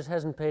 Jeffers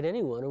hasn't paid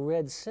anyone a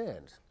red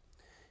cent.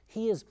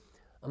 He is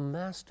a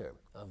master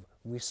of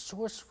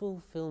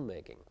resourceful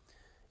filmmaking.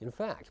 In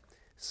fact,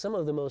 some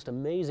of the most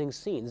amazing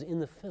scenes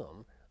in the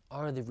film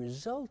are the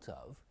result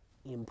of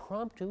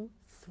impromptu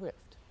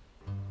thrift.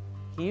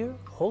 Here,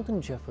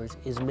 Holton Jeffers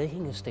is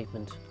making a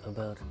statement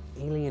about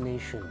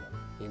alienation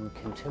in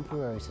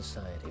contemporary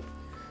society.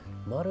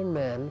 Modern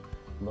man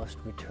must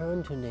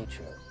return to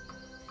nature,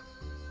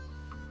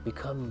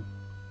 become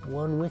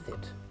one with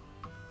it,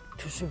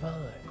 to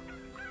survive.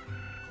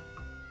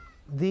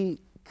 The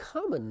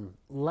common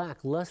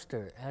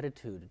lackluster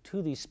attitude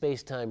to the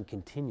space-time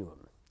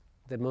continuum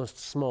that most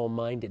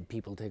small-minded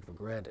people take for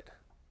granted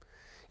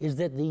is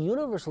that the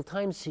universal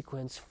time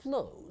sequence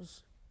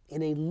flows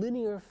in a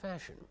linear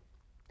fashion.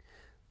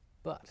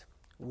 But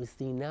with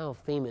the now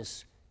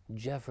famous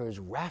Jeffers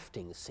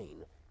rafting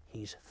scene,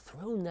 he's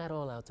thrown that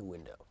all out the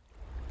window.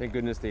 Thank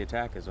goodness the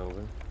attack is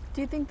over.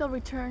 Do you think they'll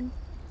return?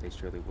 They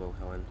surely will,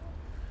 Helen.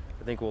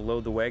 I think we'll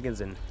load the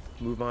wagons and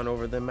move on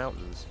over the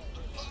mountains.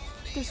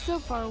 They're so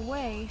far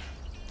away.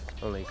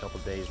 Only a couple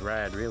days'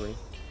 ride, really.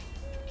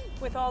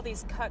 With all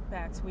these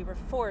cutbacks, we were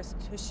forced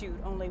to shoot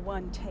only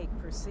one take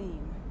per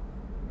scene.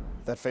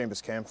 That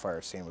famous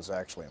campfire scene was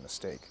actually a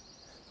mistake.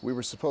 We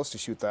were supposed to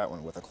shoot that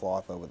one with a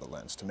cloth over the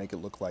lens to make it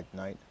look like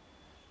night,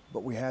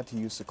 but we had to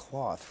use the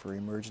cloth for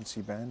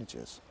emergency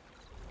bandages.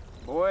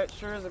 Boy, it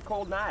sure is a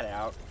cold night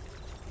out.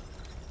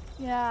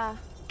 Yeah,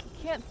 you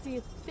can't see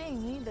a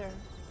thing either.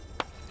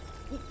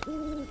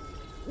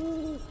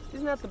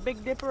 Isn't that the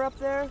Big Dipper up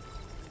there?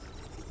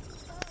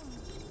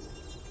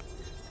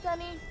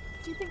 Sonny,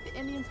 do you think the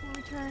Indians will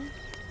return?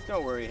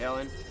 Don't worry,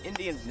 Helen.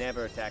 Indians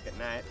never attack at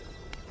night.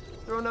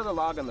 Throw another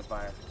log on the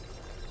fire.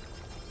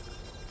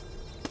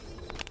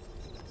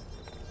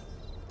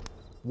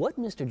 What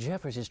Mr.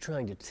 Jeffers is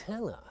trying to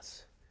tell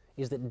us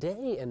is that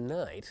day and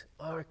night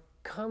are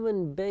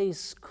common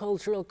base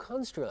cultural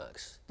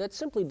constructs that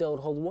simply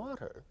don't hold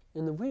water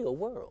in the real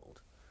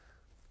world.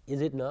 Is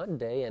it not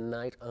day and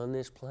night on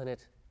this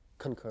planet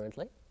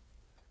concurrently?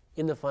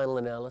 In the final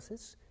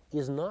analysis,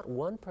 is not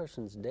one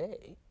person's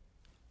day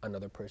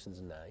another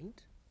person's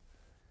night?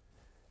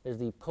 As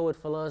the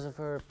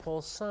poet-philosopher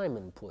Paul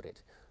Simon put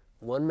it,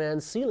 one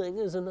man's ceiling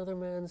is another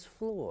man's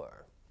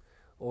floor.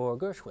 Or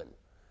Gershwin,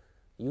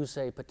 you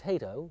say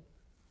potato,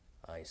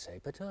 I say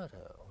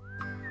potato.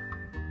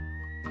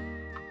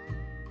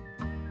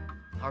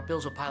 Our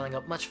bills were piling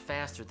up much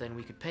faster than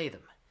we could pay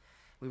them.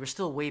 We were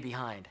still way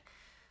behind.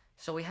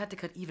 So we had to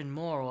cut even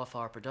more off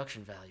our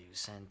production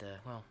values, and,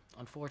 well,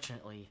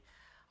 unfortunately,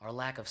 our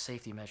lack of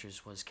safety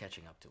measures was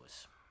catching up to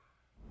us.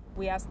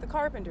 We asked the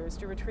carpenters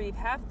to retrieve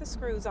half the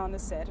screws on the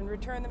set and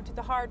return them to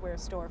the hardware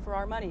store for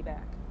our money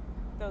back.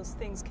 Those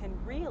things can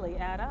really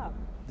add up.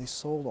 They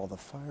sold all the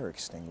fire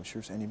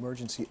extinguishers and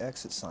emergency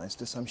exit signs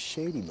to some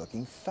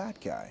shady-looking fat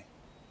guy.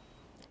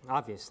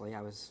 Obviously, I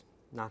was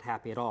not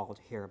happy at all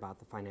to hear about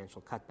the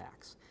financial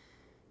cutbacks.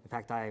 In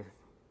fact, I,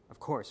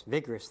 of course,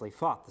 vigorously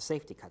fought the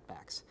safety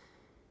cutbacks.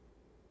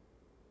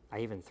 I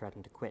even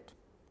threatened to quit.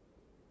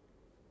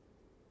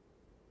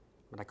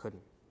 But I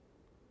couldn't.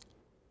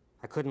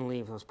 I couldn't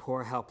leave those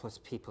poor, helpless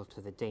people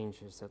to the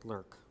dangers that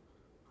lurk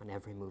on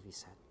every movie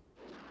set.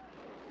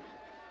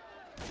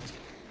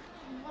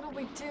 What'll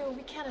we do?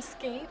 We can't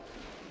escape.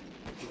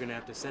 We're gonna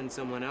have to send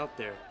someone out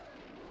there.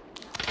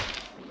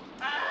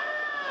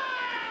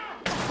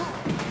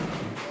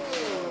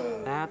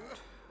 That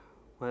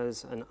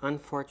was an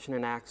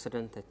unfortunate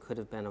accident that could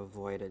have been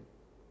avoided.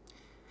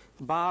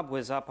 Bob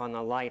was up on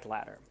the light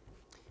ladder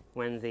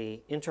when the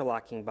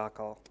interlocking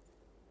buckle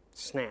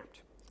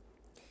snapped.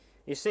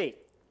 You see,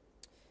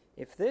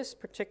 if this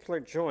particular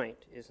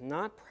joint is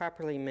not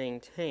properly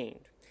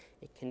maintained,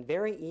 it can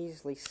very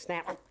easily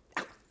snap.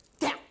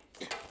 Down!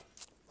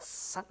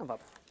 Son of a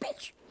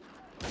bitch!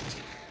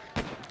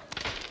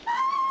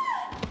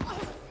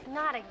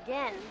 Not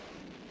again.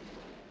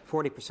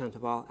 40%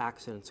 of all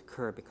accidents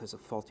occur because of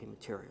faulty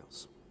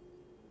materials.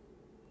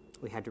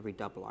 We had to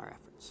redouble our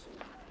efforts.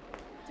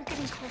 They're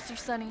getting closer,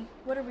 Sonny.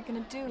 What are we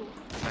gonna do?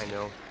 I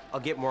know. I'll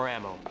get more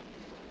ammo.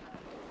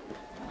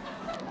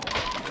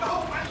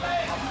 Oh, my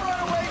leg!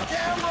 Runaway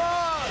camera!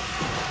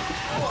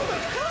 Oh, my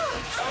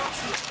gosh!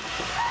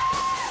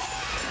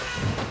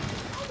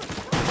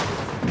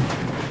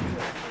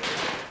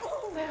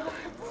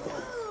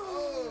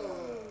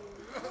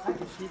 I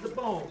can see the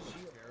bones.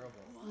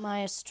 My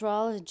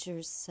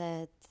astrologer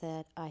said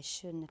that I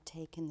shouldn't have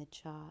taken the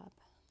job.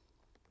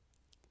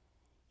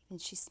 Even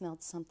she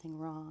smelled something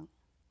wrong.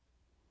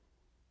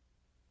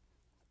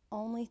 The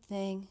only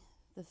thing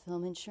the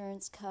film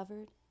insurance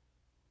covered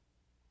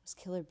was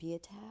those killer bee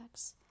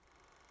attacks,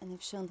 and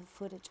they've shown the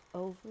footage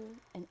over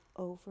and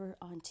over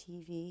on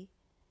TV.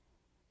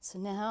 So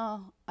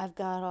now I've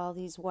got all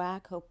these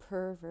wacko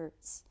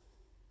perverts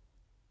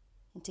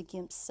into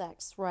gimp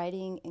sex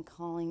writing and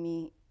calling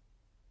me,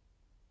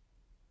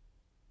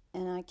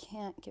 and I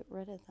can't get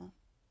rid of them.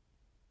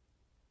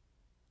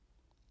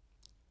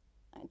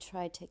 I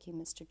tried taking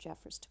Mr.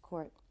 Jeffers to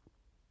court.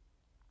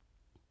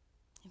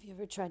 Have you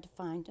ever tried to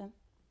find him?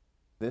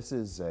 This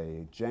is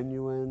a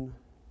genuine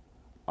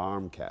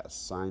arm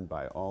cast signed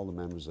by all the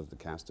members of the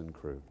cast and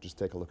crew. Just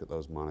take a look at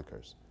those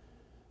monikers.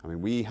 I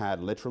mean, we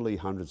had literally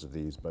hundreds of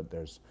these, but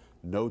there's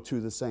no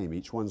two the same.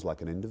 Each one's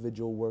like an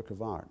individual work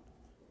of art.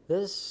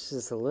 This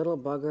is the little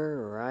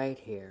bugger right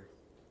here.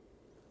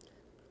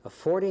 A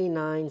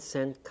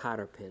 49-cent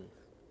cotter pin.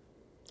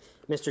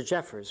 Mr.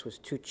 Jeffers was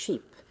too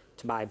cheap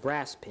to buy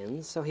brass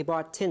pins, so he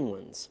bought tin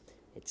ones.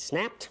 It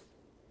snapped,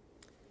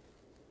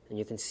 and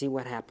you can see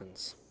what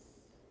happens.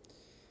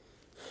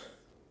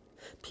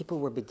 People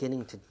were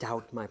beginning to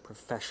doubt my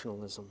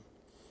professionalism.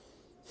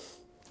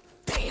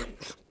 Damn!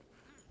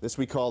 This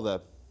we call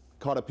the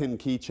cotter pin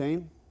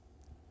keychain.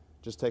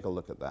 Just take a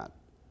look at that.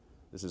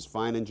 This is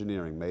fine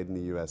engineering made in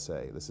the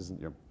USA. This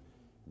isn't your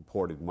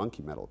imported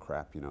monkey metal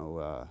crap, you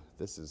know.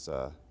 This is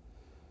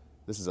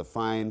a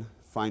fine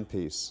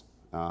piece.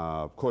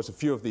 Of course, a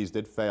few of these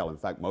did fail. In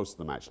fact, most of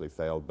them actually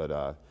failed,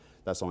 but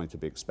that's only to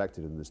be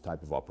expected in this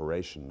type of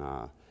operation.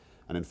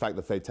 And in fact,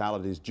 the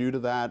fatalities due to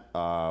that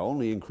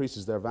only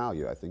increases their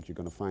value. I think you're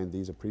going to find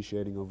these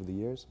appreciating over the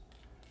years.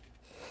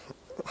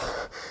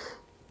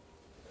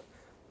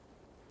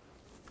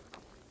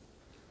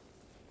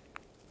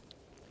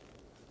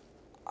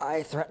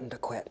 I threatened to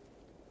quit,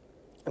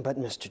 but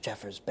Mr.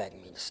 Jeffers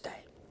begged me to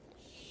stay.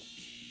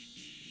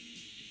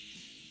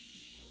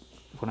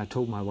 When I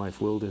told my wife,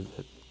 Wilda,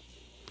 that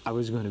I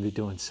was going to be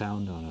doing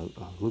sound on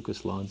a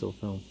Lucas Lonzo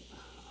film,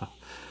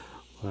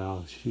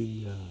 well,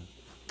 she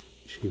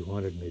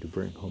wanted me to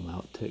bring home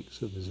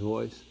outtakes of his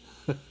voice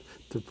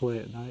to play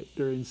at night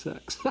during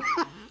sex.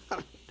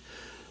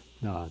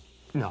 No,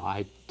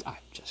 I'm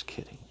just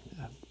kidding.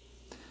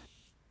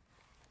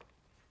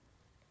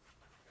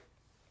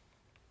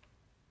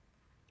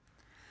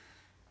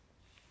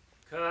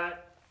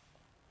 Cut.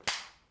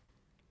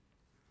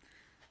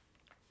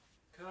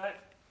 Cut.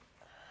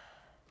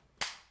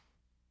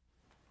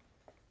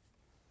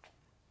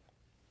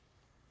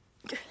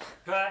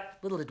 Cut.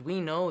 Little did we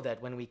know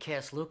that when we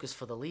cast Lucas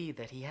for the lead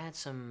that he had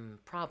some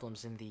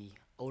problems in the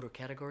odor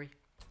category.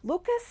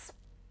 Lucas,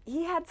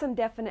 he had some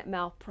definite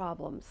mouth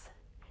problems.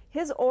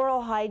 His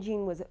oral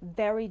hygiene was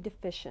very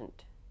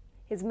deficient.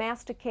 His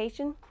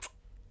mastication,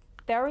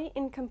 very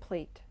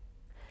incomplete.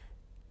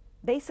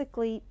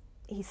 Basically,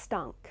 he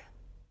stunk.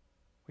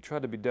 We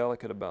tried to be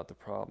delicate about the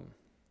problem.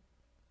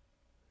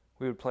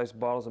 We would place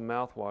bottles of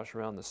mouthwash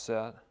around the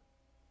set.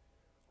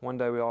 One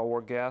day we all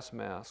wore gas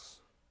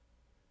masks.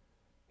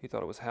 He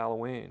thought it was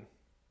Halloween.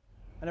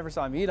 I never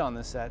saw him eat on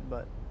the set,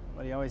 but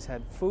he always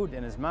had food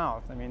in his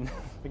mouth. I mean,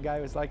 the guy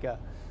was like a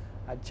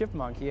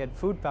chipmunk. He had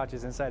food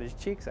pouches inside his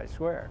cheeks, I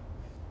swear.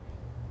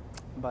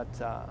 But,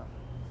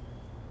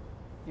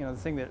 you know, the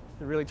thing that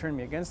really turned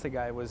me against the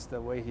guy was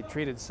the way he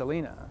treated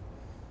Selena.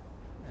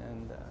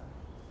 And,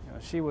 you know,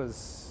 she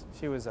was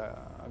a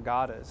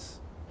goddess.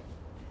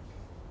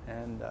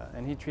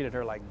 And he treated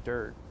her like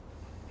dirt.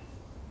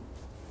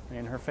 I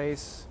mean, her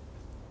face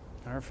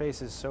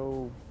is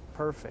so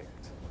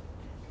perfect.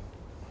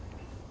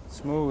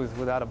 Smooth,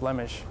 without a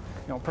blemish,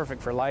 you know,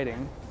 perfect for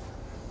lighting.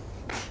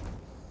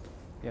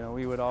 You know,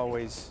 we would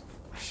always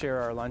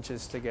share our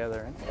lunches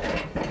together.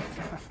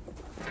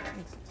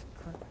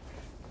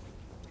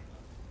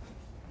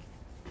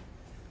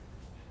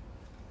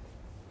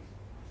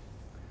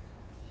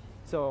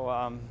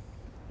 So,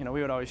 you know,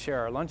 we would always share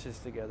our lunches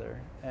together,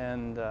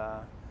 and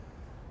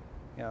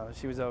you know,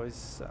 she was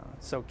always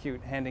so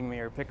cute, handing me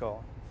her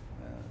pickle.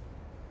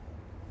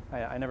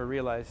 I never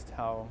realized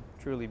how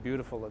truly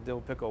beautiful a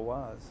dill pickle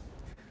was.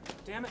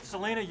 Damn it,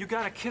 Selena, you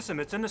gotta kiss him.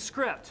 It's in the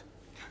script.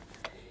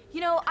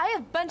 You know, I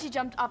have bungee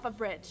jumped off a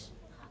bridge.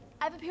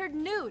 I've appeared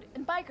nude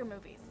in biker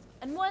movies.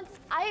 And once,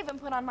 I even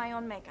put on my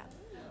own makeup.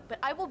 But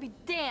I will be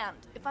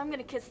damned if I'm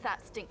gonna kiss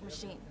that stink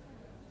machine.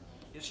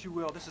 Yes, you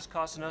will. This is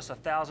costing us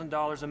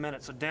 $1,000 a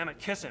minute, so damn it,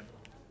 kiss him.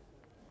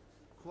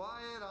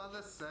 Quiet on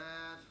the set.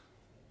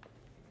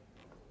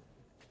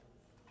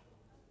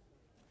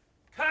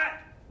 Cut!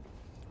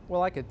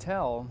 Well, I could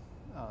tell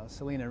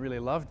Selena really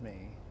loved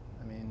me.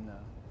 I mean,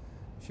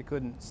 she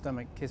couldn't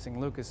stomach kissing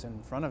Lucas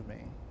in front of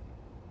me.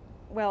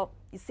 Well,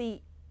 you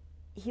see,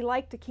 he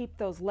liked to keep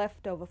those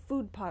leftover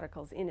food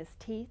particles in his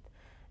teeth,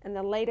 and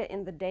then later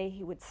in the day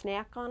he would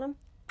snack on them,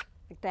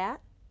 like that.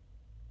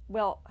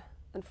 Well,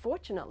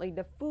 unfortunately,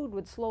 the food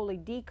would slowly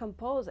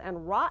decompose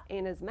and rot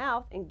in his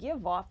mouth and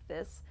give off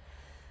this,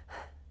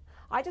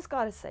 I just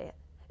gotta say it,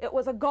 it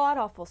was a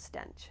god-awful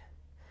stench.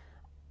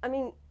 I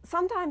mean,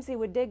 sometimes he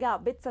would dig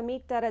out bits of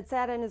meat that had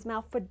sat in his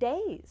mouth for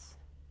days.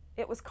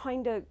 It was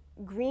kind of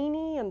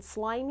greeny and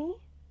slimy.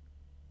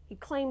 He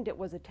claimed it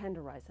was a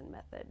tenderizing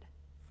method.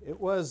 It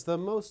was the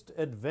most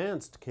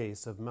advanced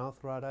case of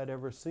mouth rot I'd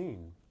ever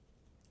seen.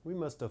 We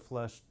must have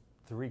flushed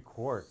 3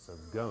 quarts of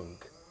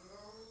gunk.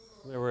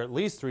 There were at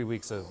least 3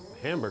 weeks of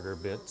hamburger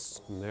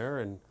bits in there,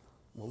 and,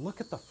 well, look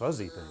at the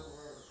fuzzy thing.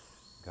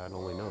 God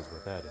only knows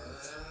what that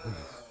is.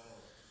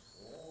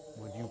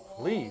 Would you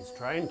please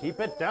try and keep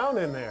it down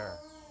in there?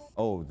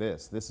 Oh,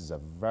 this is a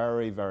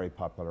very, very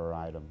popular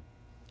item.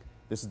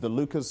 This is the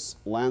Lucas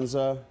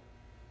Lanza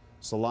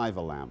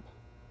saliva lamp.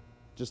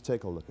 Just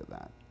take a look at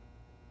that.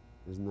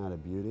 Isn't that a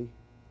beauty?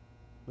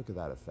 Look at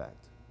that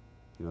effect.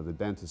 You know, the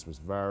dentist was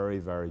very,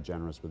 very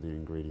generous with the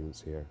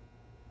ingredients here.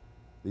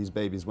 These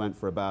babies went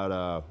for about,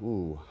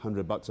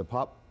 $100 a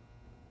pop.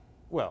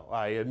 Well,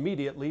 I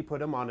immediately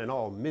put him on an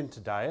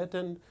all-mint diet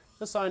and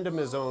assigned him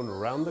his own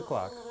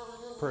round-the-clock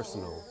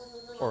personal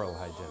oral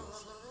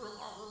hygienist.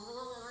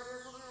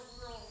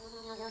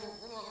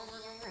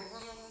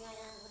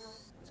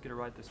 Let's get it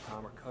right this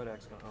time, or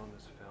Kodak's gonna own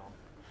this film.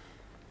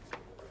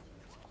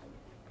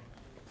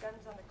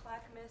 Guns on the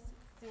Clackamas,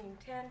 scene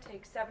 10,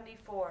 take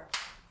 74.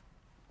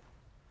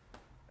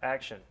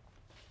 Action.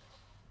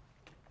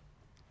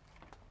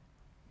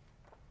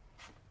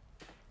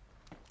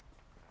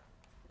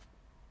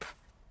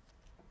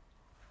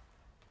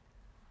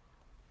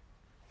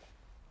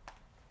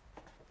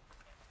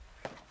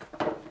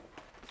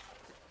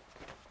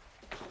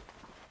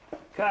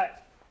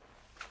 Cut.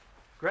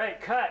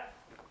 Great, cut.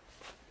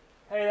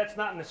 Hey, that's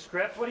not in the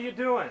script. What are you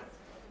doing?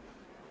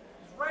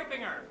 He's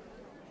raping her.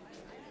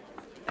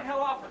 Get the hell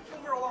off her.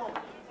 Leave her alone.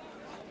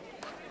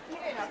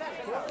 Hey, now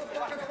that's enough.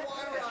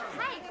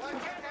 Hey!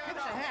 Give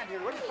us a hand here,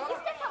 will you, fella? You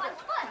stepped on my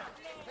foot!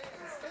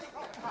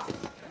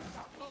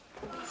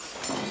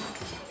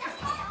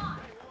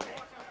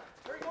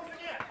 There he goes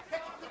again.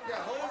 Yeah,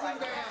 hold him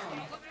down.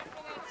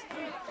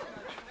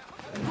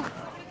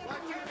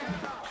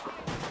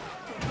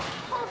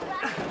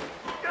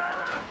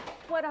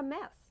 What a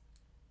mess.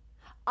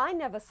 I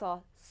never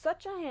saw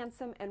such a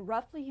handsome and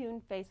roughly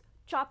hewn face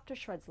chopped to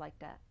shreds like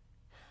that.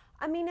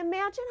 I mean,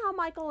 imagine how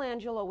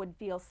Michelangelo would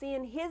feel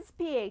seeing his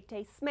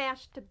Piete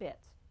smashed to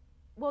bits.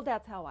 Well,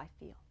 that's how I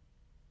feel.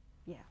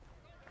 Yeah.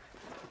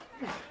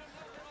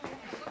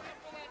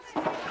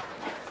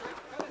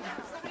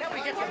 Can't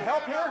we get some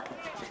help here?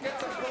 Get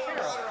some cold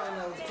water on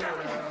those two,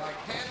 like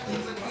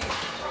handles and heat.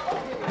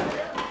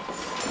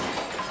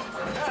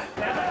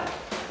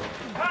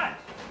 Cut!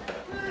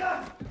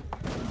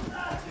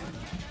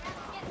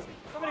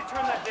 Somebody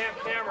turn that damn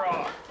camera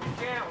off. We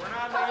can't, we're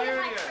not in the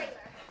union.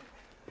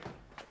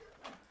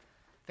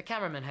 The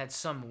cameraman had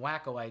some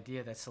wacko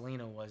idea that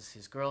Selena was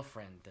his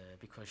girlfriend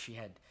because she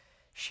had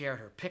shared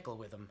her pickle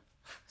with him.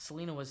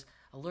 Selena was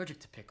allergic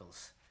to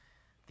pickles.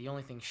 The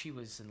only thing she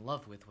was in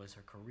love with was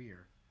her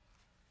career.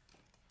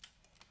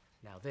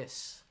 Now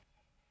this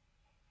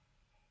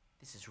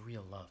is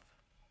real love.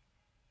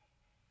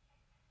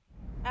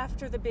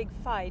 After the big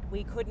fight,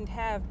 we couldn't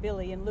have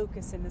Billy and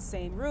Lucas in the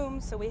same room,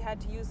 so we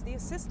had to use the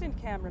assistant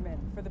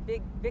cameraman for the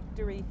big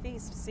victory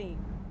feast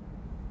scene.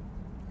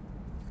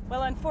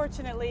 Well,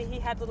 unfortunately, he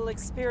had little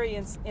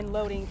experience in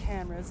loading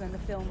cameras, and the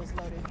film was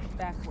loaded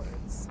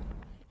backwards.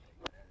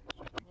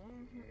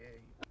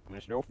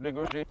 Mr.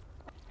 Negotiate.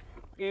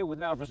 Here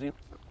with Alfred.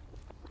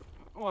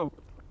 Oh.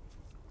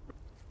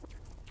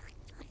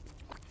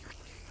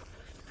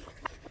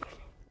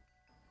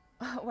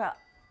 Well,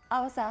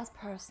 I was asked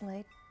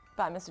personally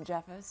by Mr.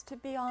 Jeffers to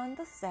be on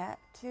the set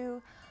to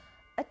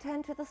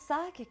attend to the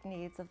psychic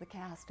needs of the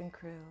cast and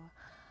crew.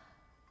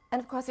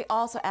 And of course, he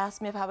also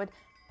asked me if I would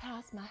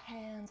pass my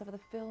hands over the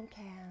film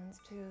cans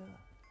to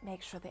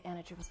make sure the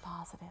energy was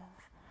positive.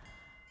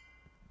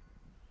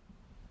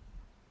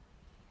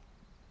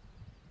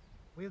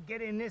 We'll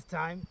get in this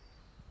time.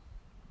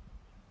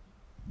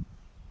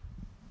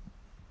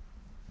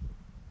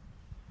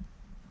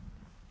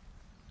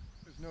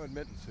 There's no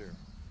admittance here.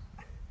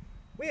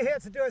 We're here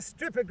to do a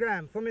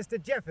stripogram for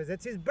Mr. Jeffers.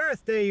 It's his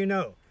birthday, you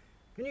know.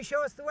 Can you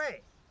show us the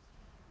way?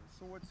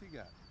 So what's he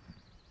got?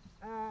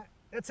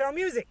 That's our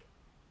music.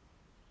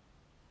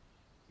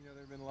 You know,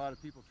 there have been a lot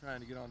of people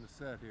trying to get on the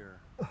set here.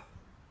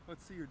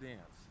 Let's see your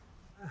dance.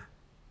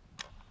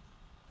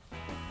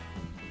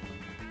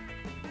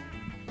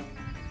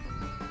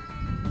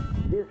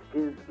 This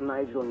is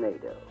Nigel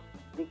Nado.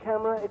 The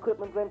camera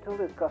equipment rental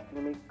is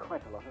costing me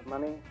quite a lot of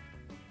money.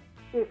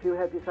 If you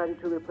have decided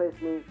to replace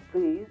me,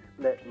 please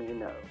let me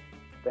know.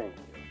 Thank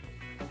you.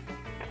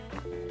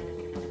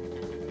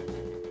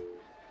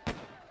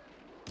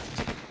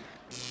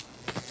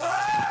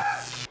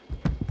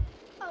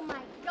 Oh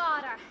my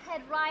God, our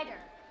head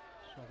writer.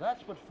 So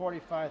that's what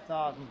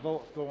 45,000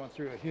 volts going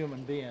through a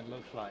human being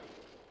looks like.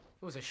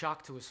 It was a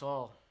shock to us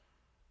all.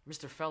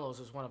 Mr. Fellows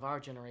was one of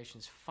our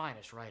generation's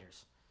finest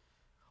writers,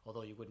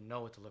 although you wouldn't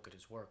know it to look at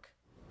his work.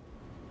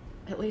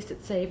 At least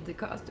it saved the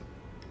cost of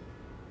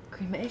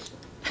cremation.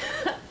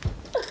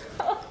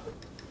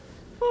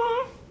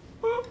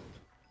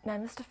 Now,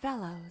 Mr.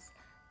 Fellows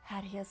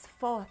had his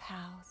 4th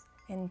house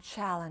in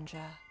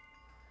Challenger.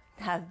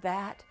 Now,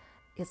 that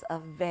is a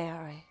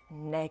very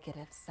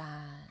negative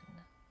sign.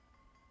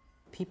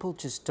 People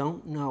just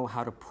don't know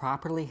how to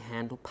properly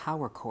handle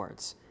power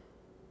cords.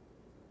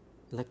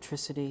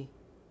 Electricity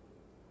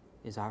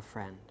is our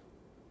friend,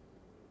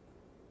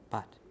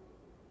 but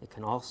it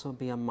can also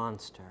be a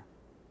monster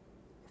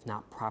if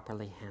not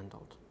properly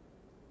handled.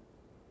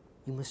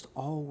 You must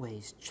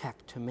always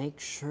check to make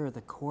sure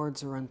the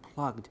cords are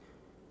unplugged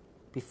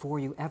before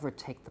you ever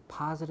take the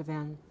positive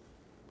end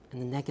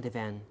and the negative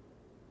end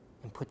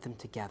and put them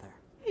together.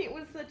 He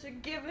was such a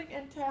giving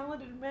and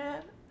talented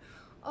man,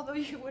 although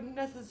you wouldn't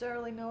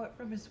necessarily know it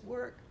from his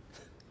work.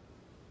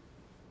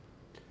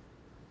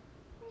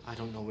 I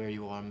don't know where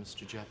you are,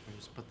 Mr.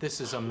 Jeffers, but this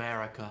is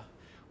America,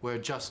 where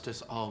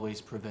justice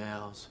always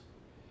prevails.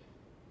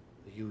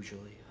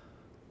 Usually.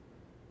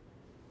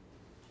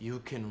 You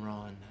can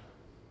run,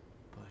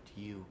 but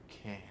you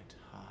can't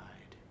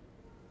hide.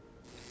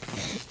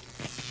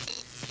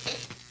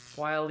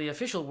 While the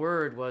official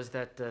word was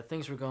that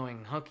things were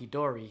going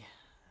hunky-dory,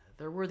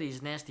 there were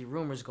these nasty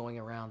rumors going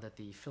around that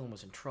the film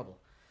was in trouble.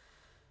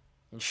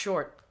 In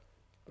short,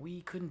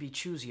 we couldn't be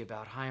choosy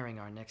about hiring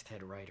our next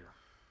head writer.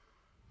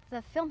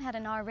 The film had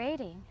an R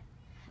rating.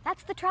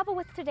 That's the trouble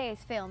with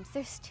today's films.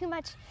 There's too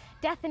much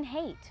death and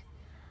hate.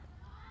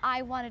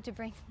 I wanted to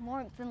bring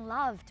warmth and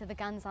love to the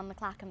guns on the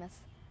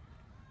Clackamas.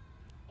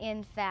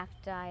 In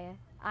fact, I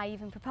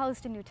even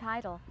proposed a new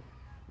title,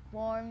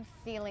 Warm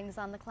Feelings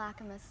on the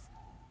Clackamas.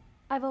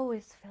 I've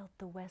always felt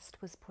the West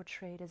was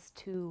portrayed as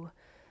too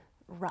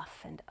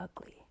rough and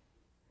ugly.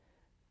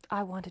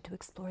 I wanted to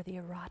explore the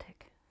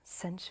erotic,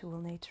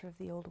 sensual nature of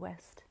the Old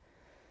West.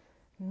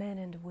 Men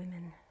and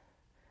women,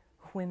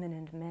 women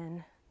and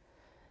men,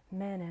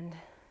 men and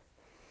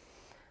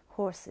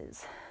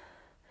horses,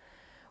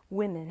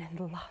 women and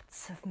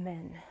lots of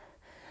men,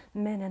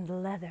 men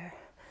and leather,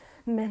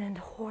 men and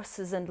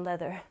horses and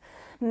leather,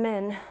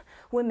 men,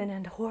 women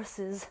and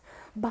horses,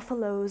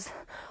 buffaloes,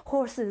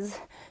 horses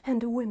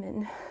and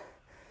women.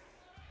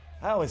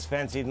 I always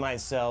fancied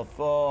myself,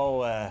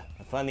 a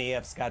funny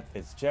F. Scott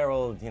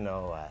Fitzgerald,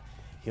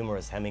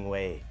 humorous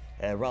Hemingway,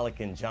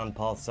 rollicking Jean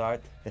Paul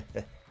Sartre.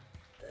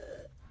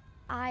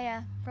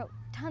 I wrote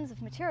tons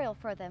of material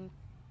for them,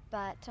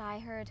 but I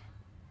heard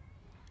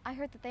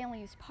that they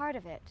only used part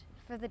of it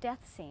for the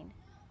death scene.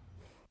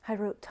 I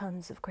wrote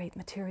tons of great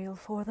material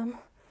for them,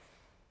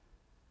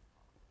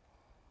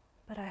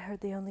 but I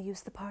heard they only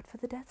used the part for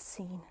the death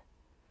scene.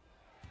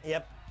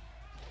 Yep.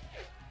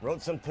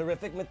 Wrote some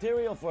terrific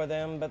material for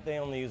them, but they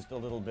only used a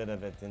little bit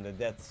of it in the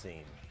death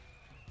scene.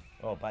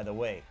 Oh, by the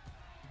way,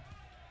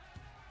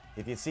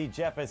 if you see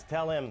Jeffers,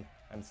 tell him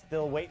I'm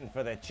still waiting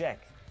for the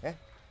check. Eh?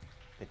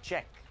 The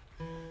check.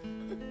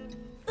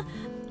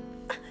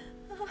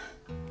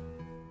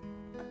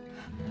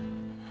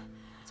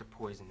 It's a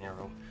poison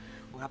arrow.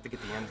 We'll have to get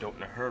the antidote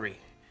in a hurry.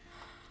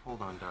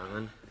 Hold on,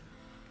 darling.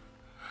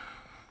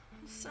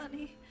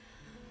 Sonny,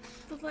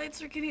 the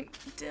lights are getting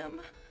dim.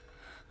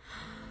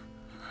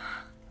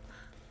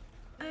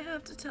 I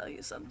have to tell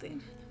you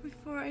something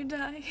before I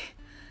die.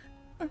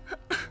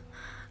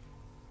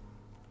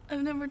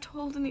 I've never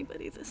told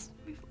anybody this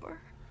before.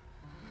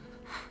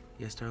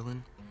 Yes,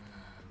 darling?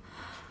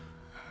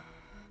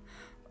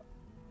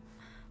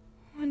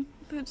 When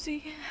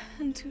Bootsy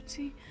and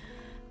Tootsie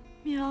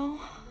meow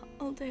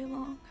all day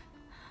long,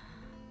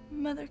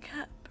 Mother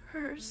Cat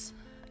purrs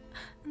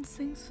and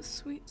sings a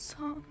sweet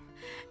song.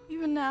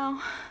 Even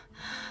now,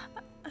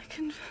 I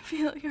can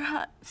feel your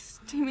hot,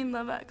 steaming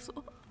love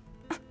axle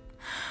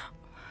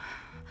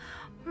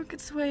work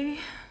its way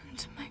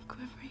into my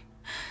quivering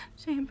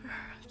chamber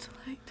of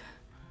delight.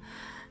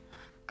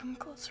 Come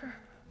closer.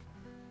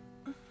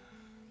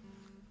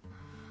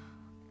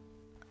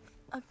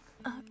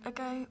 A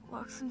guy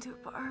walks into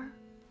a bar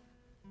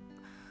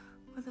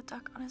with a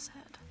duck on his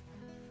head,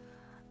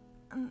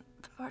 and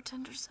the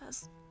bartender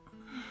says,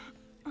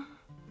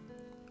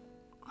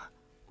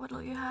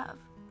 "What'll you have?"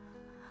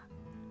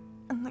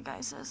 And the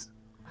guy says,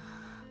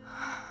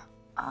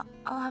 I'll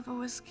have a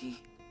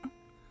whiskey."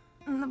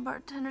 And the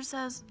bartender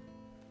says,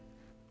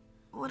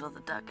 "What'll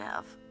the duck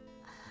have?"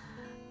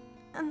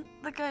 And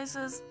the guy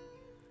says,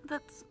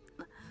 That's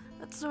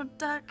no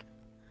duck.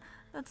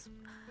 That's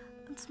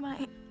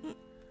my...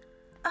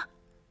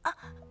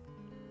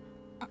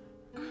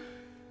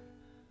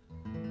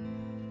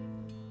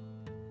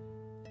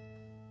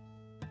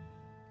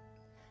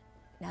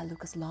 Now,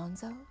 Lucas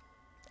Lonzo,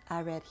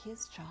 I read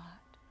his chart.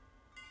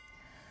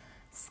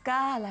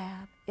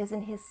 Skylab is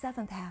in his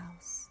 7th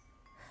house,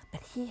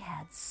 but he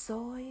had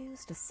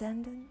Soyuz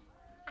descending.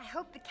 I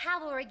hope the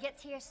cavalry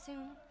gets here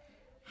soon.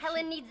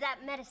 Helen needs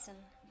that medicine.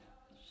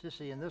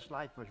 Sissy, in this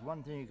life, there's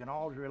one thing you can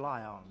always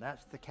rely on.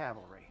 That's the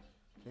cavalry.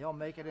 They'll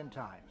make it in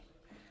time.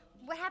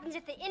 What happens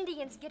if the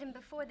Indians get him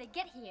before they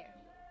get here?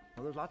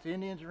 Well, there's lots of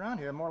Indians around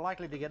here more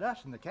likely to get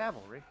us than the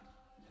cavalry.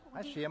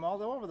 I see them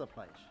all over the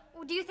place.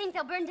 Well, do you think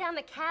they'll burn down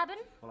the cabin?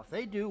 Well, if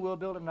they do, we'll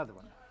build another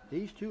one.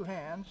 These two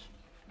hands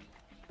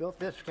built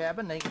this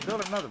cabin, they can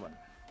build another one.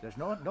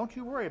 Don't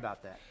you worry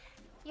about that.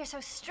 You're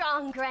so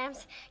strong,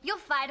 Gramps. You'll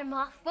fight them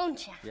off,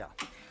 won't you? Yeah,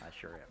 I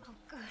sure am. Oh,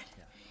 good.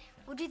 Yeah.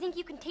 Well, do you think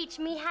you can teach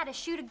me how to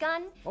shoot a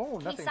gun? Oh,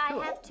 in nothing case to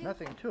I have it. to?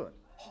 Nothing to it.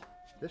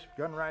 This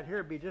gun right here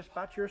would be just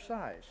about your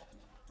size.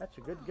 That's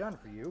a good gun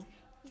for you.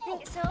 You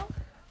think so?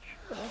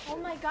 Oh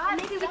my God,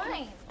 maybe it's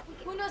dying.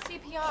 Who knows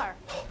CPR?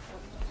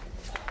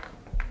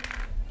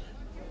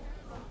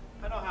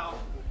 I know how.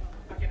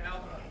 I can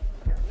help.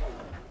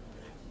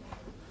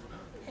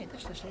 Hey,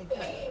 that's the same thing.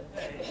 Hey,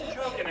 he's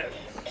choking it.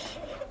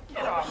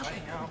 Get off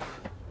me, now.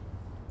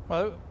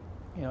 Well,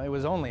 you know, it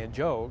was only a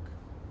joke.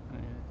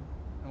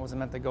 It wasn't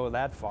meant to go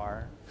that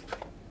far.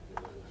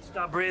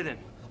 Stop breathing.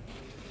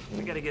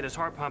 We gotta get his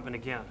heart pumping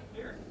again.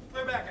 Here,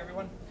 clear back,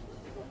 everyone.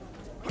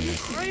 Are you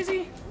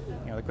crazy?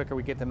 You know, the quicker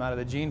we get them out of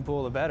the gene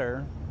pool, the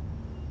better.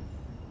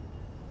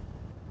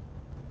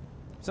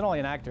 He's only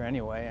an actor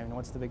anyway. I mean,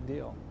 what's the big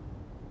deal?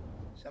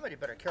 Somebody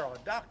better carol a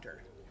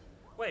doctor.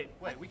 Wait,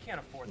 we can't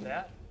afford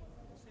that.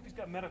 See if he's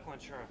got medical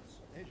insurance.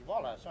 Here's your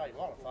wallet. I saw your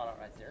wallet fall out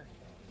right there.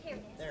 Here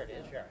it is. There it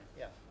is, yeah.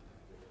 Yeah.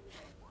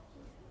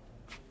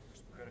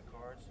 Some credit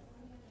cards.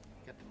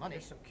 Get the money.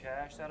 Here's some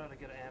cash. That ought to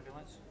get an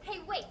ambulance.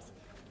 Hey, wait.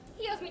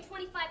 He owes me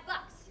 25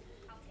 bucks.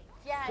 I'll take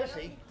it. Yeah.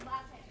 Sissy.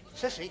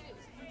 Sissy.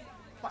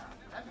 What?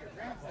 I'm your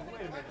grandpa.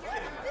 Wait a minute.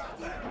 Give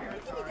me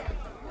that.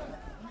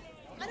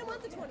 I don't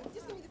want the 20.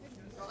 Just give me the 50.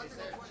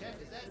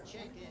 Is that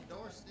check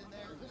endorsed in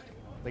there?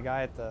 The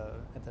guy at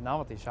the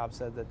novelty shop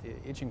said that the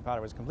itching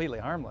powder was completely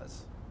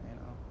harmless. You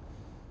know.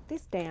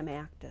 These damn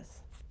actors.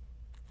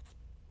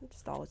 They're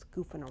just always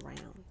goofing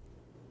around.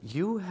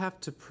 You have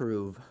to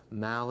prove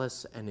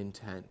malice and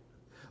intent.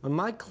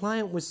 My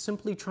client was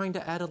simply trying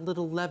to add a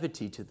little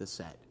levity to the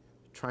set,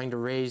 trying to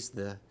raise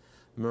the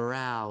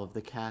morale of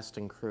the cast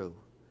and crew.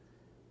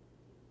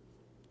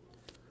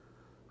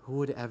 Who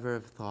would ever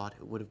have thought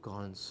it would have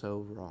gone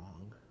so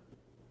wrong?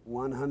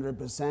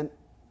 100%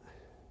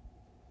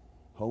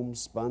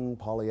 homespun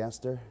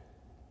polyester.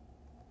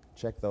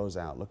 Check those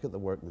out. Look at the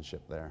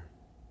workmanship there.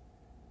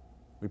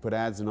 We put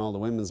ads in all the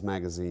women's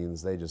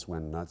magazines. They just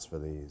went nuts for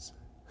these.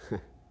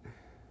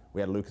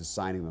 We had Lucas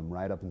signing them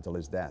right up until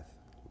his death.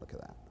 Look at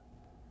that.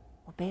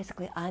 Well,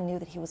 basically, I knew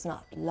that he was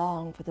not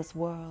long for this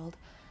world.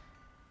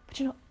 But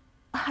you know,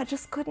 I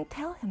just couldn't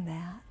tell him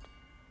that.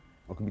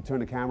 Well, can we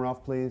turn the camera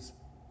off, please?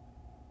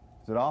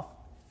 Is it off?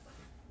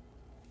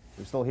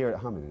 We still hear it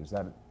humming. Is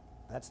that it?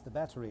 That's the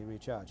battery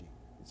recharging.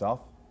 It's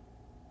off?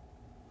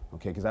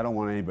 Okay, because I don't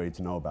want anybody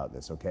to know about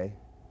this, okay?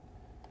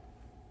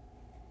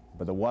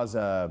 But there was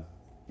a,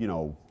 you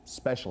know,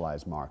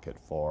 specialized market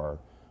for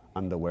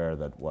underwear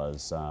that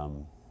was,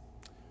 well,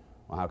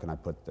 how can I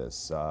put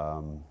this?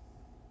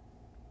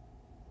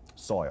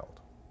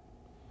 Soiled.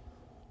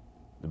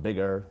 The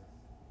bigger,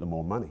 the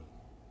more money.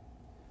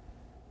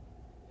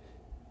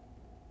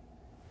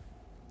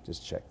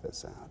 Just check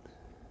this out.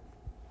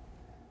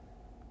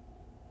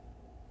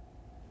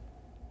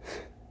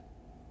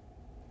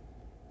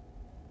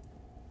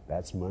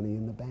 That's money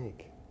in the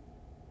bank.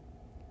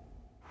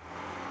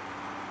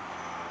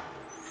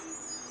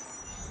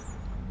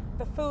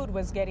 The food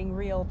was getting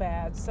real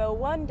bad, so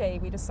one day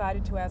we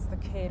decided to ask the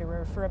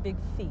caterer for a big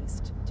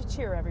feast to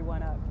cheer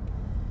everyone up.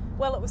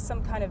 Well, it was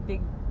some kind of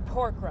big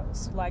pork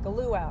roast, like a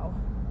luau.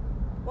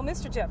 Well,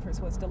 Mr. Jeffers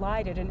was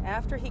delighted, and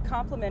after he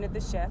complimented the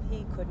chef,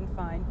 he couldn't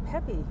find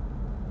Peppy.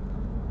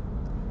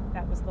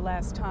 That was the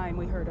last time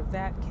we heard of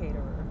that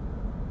caterer.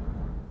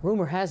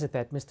 Rumor has it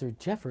that Mr.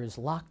 Jeffers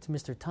locked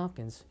Mr.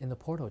 Tompkins in the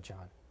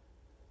Porto-John.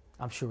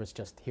 I'm sure it's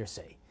just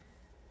hearsay.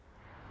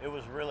 It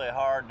was really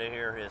hard to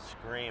hear his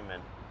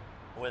screaming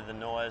with the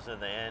noise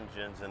of the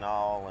engines and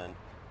all, and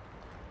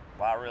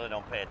well, I really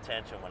don't pay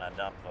attention when I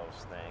dump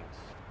those things.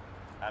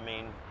 I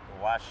mean,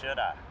 why should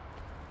I?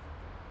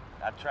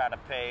 I try to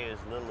pay as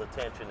little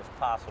attention as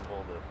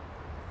possible to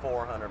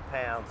 400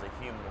 pounds of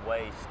human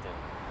waste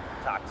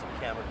and toxic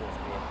chemicals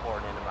being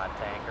poured into my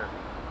tanker.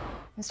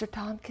 Mr.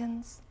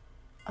 Tompkins,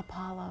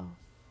 Apollo.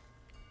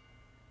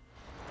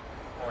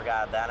 Poor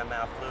guy, that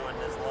amount of fluid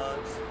in his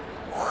lungs.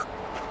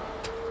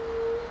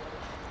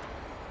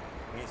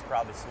 He's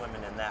probably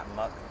swimming in that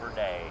muck for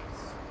days.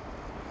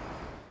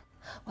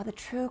 While the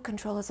true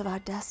controllers of our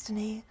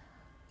destiny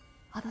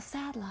are the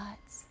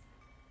satellites,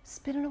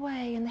 spinning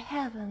away in the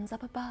heavens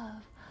up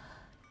above.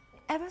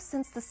 Ever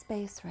since the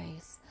space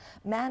race,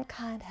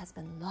 mankind has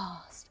been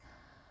lost.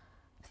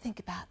 Think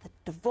about the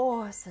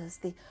divorces,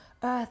 the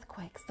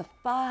earthquakes, the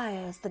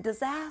fires, the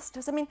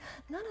disasters. I mean,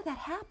 none of that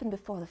happened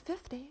before the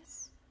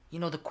 50s. You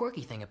know, the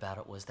quirky thing about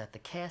it was that the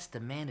cast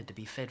demanded to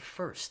be fed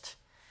first,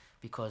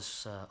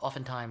 because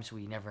oftentimes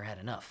we never had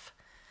enough.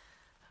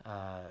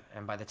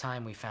 And by the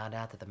time we found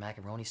out that the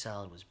macaroni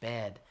salad was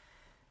bad,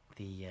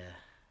 the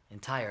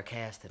entire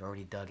cast had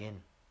already dug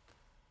in.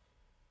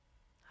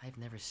 I've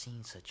never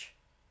seen such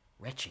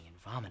retching and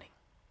vomiting.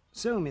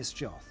 So, Miss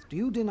Joth, do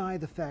you deny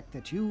the fact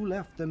that you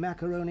left the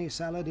macaroni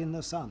salad in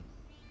the sun?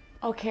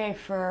 Okay,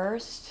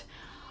 first,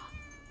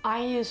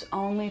 I use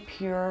only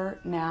pure,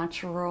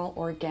 natural,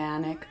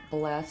 organic,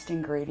 blessed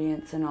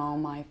ingredients in all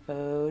my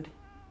food.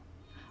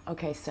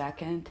 Okay,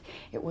 second,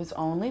 it was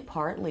only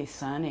partly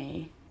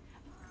sunny.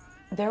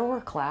 There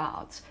were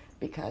clouds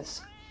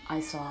because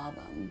I saw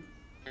them.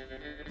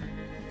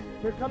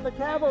 Here come the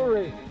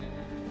cavalry.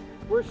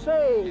 We're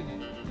saved.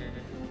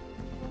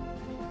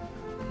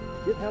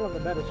 Give Helen the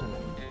medicine.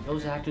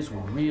 Those actors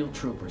were real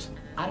troopers.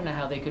 I don't know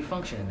how they could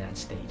function in that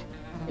state.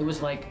 It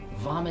was like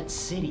Vomit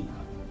City.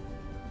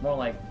 More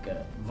like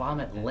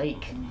Vomit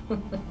Lake.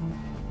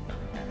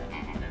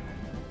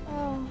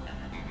 Oh,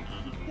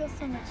 I feel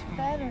so much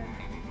better.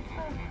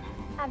 Oh,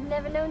 I've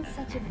never known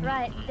such a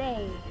bright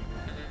day.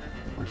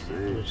 We're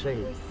saved. We're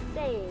saved. We're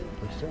saved.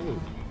 We're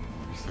saved.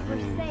 We're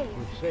saved.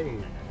 We're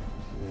saved.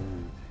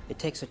 It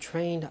takes a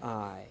trained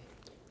eye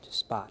to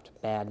spot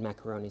bad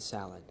macaroni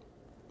salad.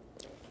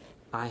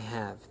 I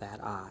have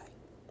that eye.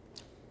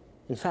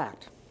 In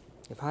fact,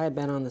 if I had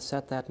been on the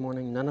set that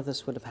morning, none of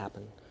this would have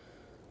happened.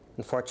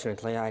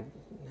 Unfortunately, I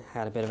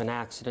had a bit of an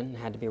accident and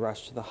had to be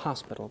rushed to the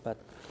hospital, but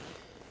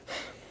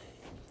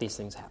these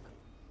things happen.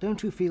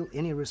 Don't you feel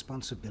any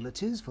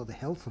responsibilities for the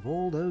health of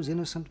all those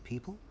innocent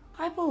people?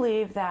 I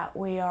believe that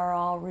we are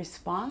all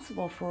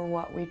responsible for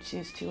what we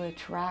choose to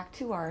attract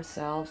to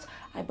ourselves.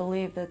 I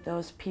believe that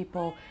those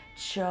people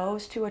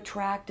chose to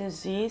attract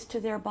disease to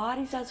their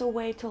bodies as a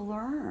way to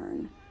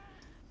learn.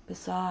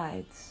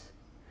 Besides,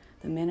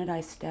 the minute I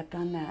stepped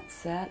on that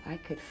set, I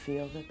could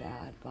feel the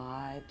bad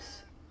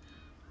vibes.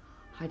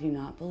 I do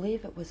not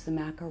believe it was the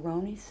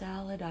macaroni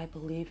salad. I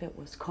believe it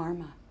was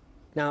karma.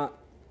 Now,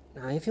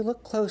 if you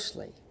look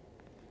closely,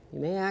 you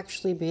may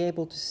actually be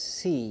able to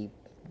see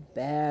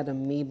bad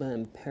amoeba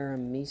and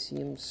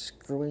paramecium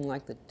screwing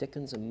like the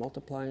dickens and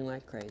multiplying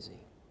like crazy.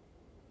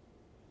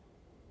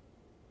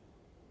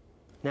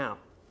 Now,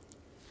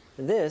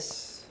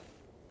 this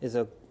is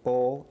a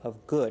bowl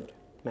of good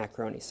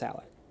macaroni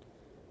salad.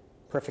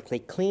 Perfectly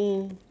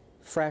clean,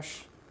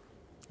 fresh,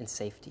 and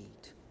safe to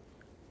eat.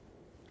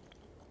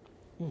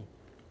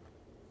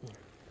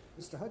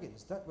 Mr.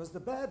 Huggins, that was the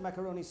bad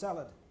macaroni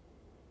salad.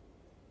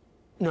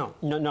 No.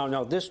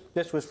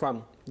 This was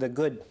from the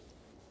good.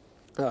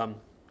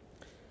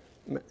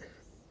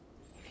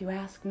 If you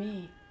ask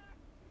me,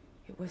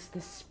 it was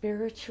the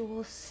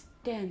spiritual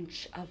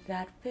stench of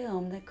that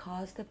film that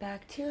caused the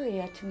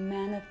bacteria to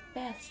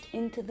manifest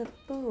into the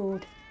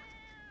food.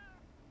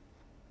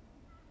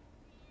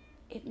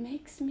 It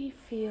makes me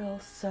feel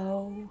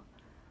so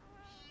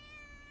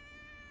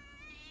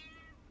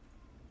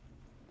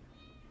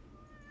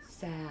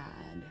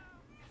sad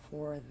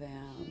for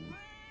them.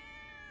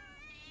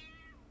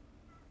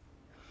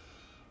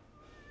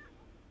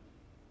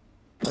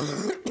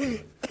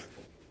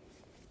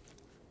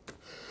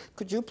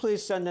 Could you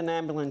please send an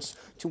ambulance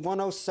to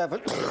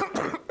 107?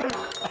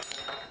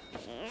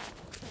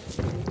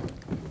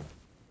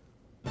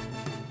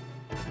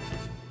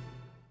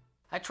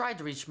 I tried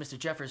to reach Mr.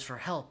 Jeffers for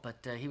help,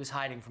 but he was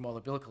hiding from all the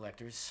bill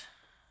collectors.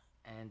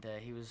 And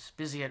he was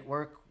busy at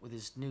work with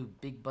his new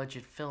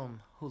big-budget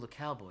film, Hula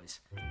Cowboys.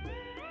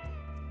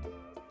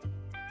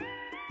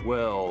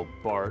 Well,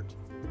 Bart,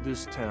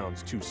 this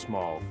town's too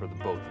small for the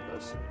both of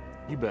us.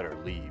 You better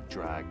leave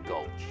Dry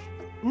Gulch.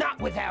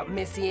 Not without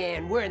Missy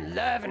Ann. We're in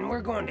love and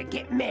we're going to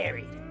get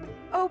married.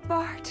 Oh,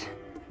 Bart,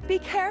 be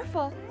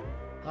careful.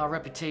 Our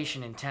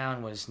reputation in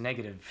town was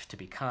negative, to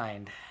be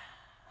kind.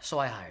 So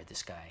I hired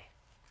this guy.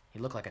 He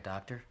looked like a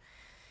doctor.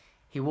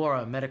 He wore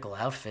a medical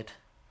outfit.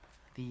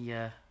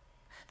 The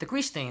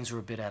grease stains were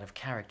a bit out of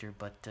character,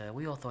 but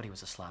we all thought he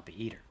was a sloppy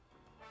eater.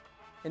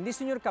 And this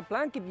Senor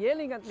Kaplan keep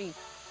yelling at me,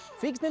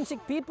 fix them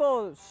sick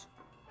peoples.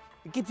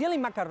 He keeps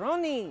yelling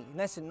macaroni.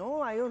 And I said,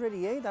 no, I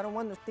already ate. I don't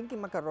want to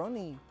stinking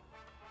macaroni.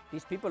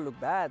 These people look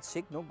bad,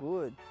 sick, no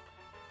good.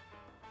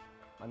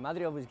 My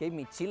madre always gave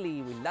me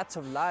chili with lots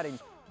of lard and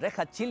red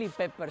hot chili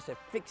peppers to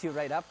fix you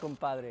right up,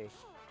 compadre.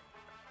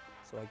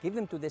 So I give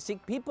them to the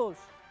sick peoples.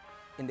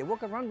 And they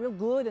walk around real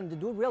good and they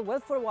do real well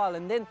for a while.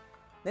 And then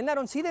I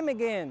don't see them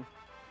again.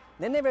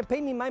 They never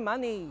pay me my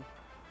money.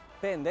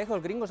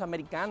 Pendejos, gringos,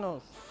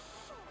 americanos.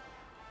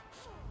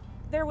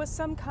 There was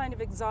some kind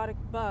of exotic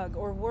bug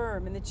or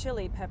worm in the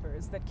chili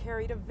peppers that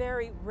carried a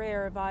very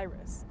rare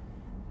virus.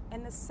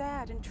 And the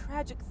sad and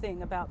tragic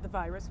thing about the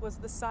virus was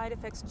the side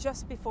effects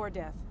just before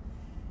death.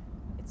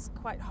 It's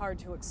quite hard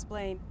to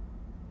explain.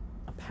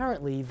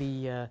 Apparently,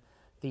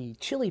 the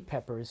chili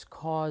peppers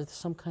caused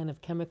some kind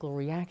of chemical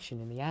reaction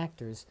in the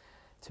actors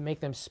to make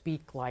them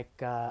speak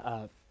like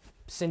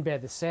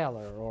Sinbad the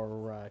Sailor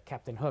or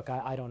Captain Hook.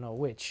 I don't know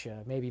which,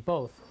 maybe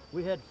both.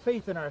 We had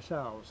faith in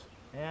ourselves,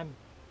 and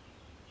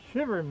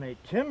shiver me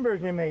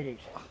timbers, me mateys.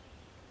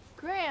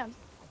 Gramps.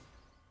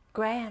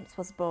 Gramps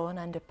was born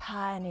under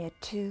Pioneer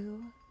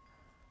 2.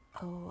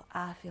 Oh,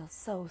 I feel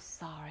so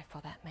sorry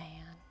for that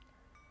man.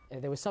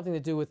 There was something to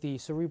do with the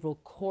cerebral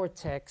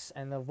cortex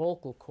and the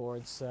vocal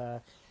cords,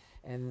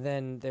 and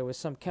then there was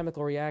some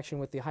chemical reaction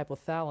with the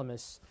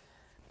hypothalamus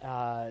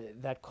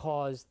that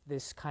caused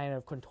this kind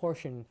of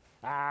contortion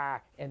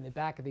in the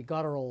back of the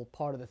guttural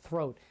part of the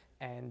throat,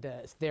 and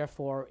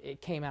therefore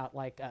it came out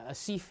like a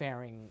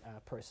seafaring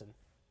person.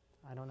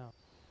 I don't know.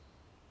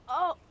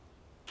 Oh,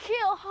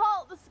 kill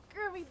Halt, the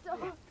scurvy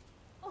dog.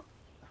 Oh.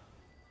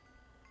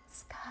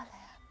 Scarlet.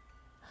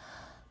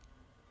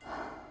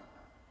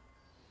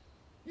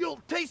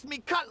 You'll taste me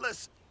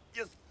cutlass,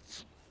 you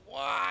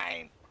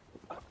swine.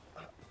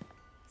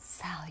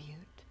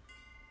 Salute.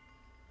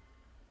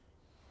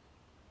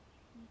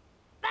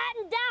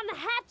 Batten down the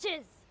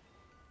hatches!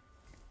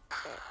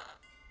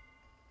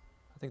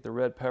 I think the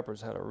red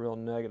peppers had a real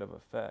negative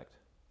effect.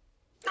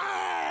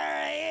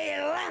 Hey,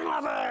 land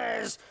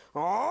lovers!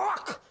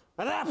 Walk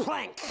the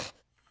plank!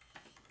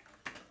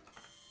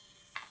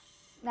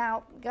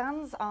 Now,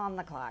 Guns on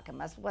the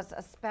Clackamas was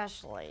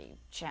especially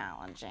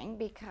challenging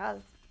because,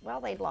 well,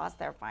 they'd lost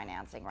their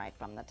financing right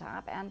from the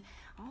top, and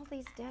all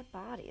these dead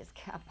bodies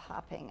kept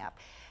popping up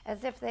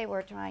as if they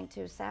were trying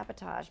to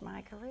sabotage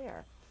my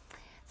career.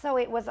 So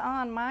it was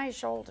on my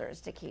shoulders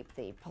to keep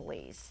the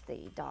police,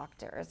 the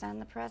doctors,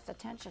 and the press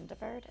attention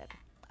diverted.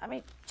 I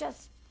mean,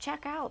 just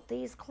check out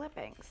these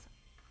clippings.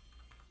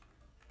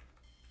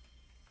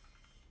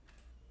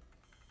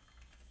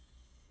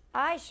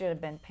 I should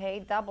have been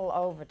paid double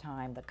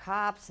overtime. The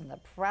cops and the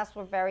press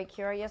were very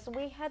curious.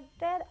 We had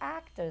dead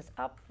actors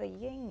up the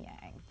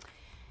yin-yang.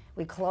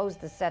 We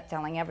closed the set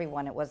telling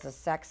everyone it was a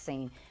sex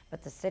scene,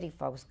 but the city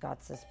folks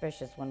got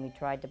suspicious when we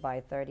tried to buy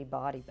 30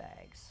 body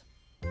bags.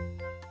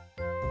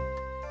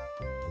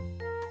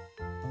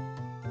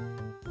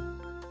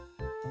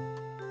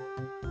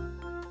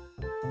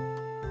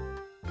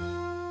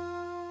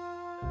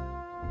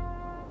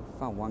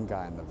 Found one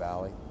guy in the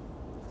valley,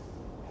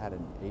 had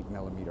an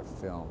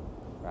 8mm film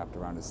wrapped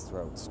around his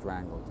throat,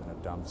 strangled in a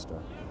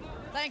dumpster.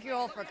 Thank you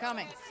all for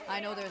coming. I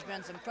know there's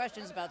been some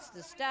questions about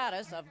the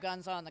status of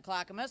Guns on the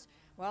Clackamas.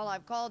 Well,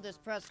 I've called this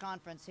press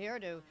conference here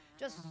to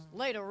just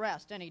lay to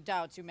rest any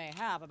doubts you may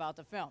have about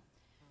the film.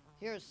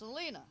 Here's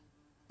Selena,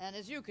 and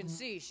as you can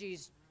see,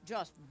 she's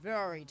just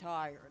very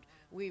tired.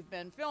 We've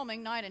been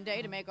filming night and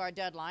day to make our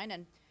deadline,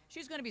 and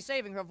she's going to be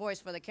saving her voice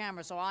for the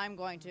camera, so I'm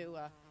going to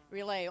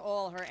relay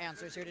all her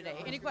answers here today.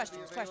 Any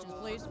questions? Questions,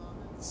 please.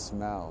 The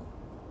smell,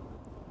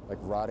 like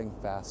rotting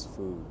fast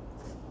food.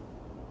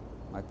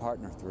 My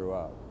partner threw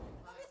up.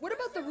 What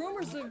about the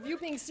rumors of you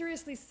being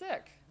seriously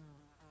sick?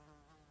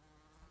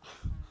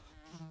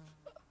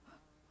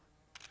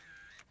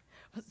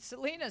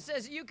 Selena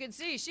says you can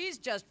see she's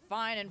just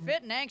fine and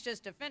fit and anxious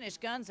to finish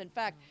Guns. In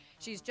fact,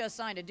 she's just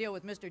signed a deal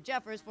with Mr.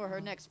 Jeffers for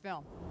her next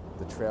film.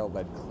 The trail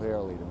led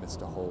clearly to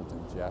Mr.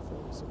 Holton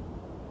Jeffers.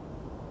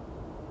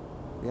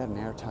 We had an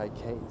airtight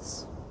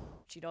case.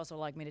 She'd also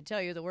like me to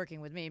tell you that working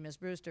with me, Miss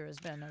Brewster, has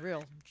been a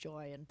real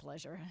joy and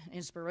pleasure.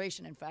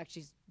 Inspiration, in fact.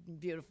 She's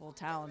beautiful,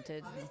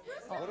 talented. And,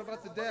 What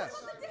about the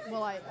desk?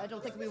 Well, I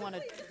don't think we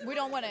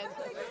don't want to.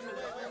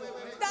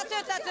 That's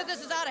it,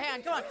 this is out of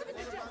hand.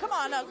 Come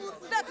on,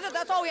 that's it,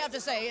 that's all we have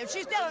to say. If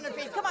she's dead on her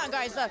feet, come on,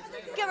 guys,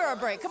 give her a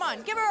break. Come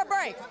on, give her a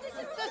break.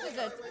 This is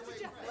it.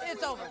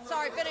 It's over.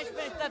 Sorry, finish,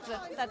 that's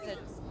it.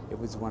 It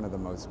was one of the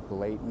most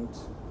blatant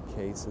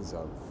cases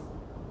of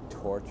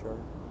torture,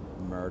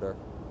 murder,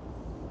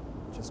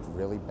 just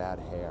really bad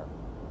hair.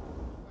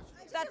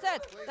 That's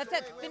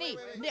it, fini,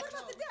 nix.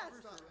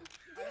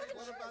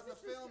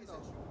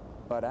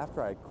 But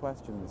after I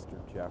questioned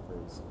Mr.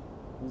 Jeffers,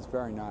 he was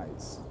very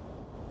nice.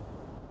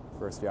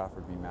 First he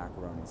offered me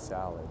macaroni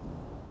salad,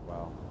 and,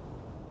 well,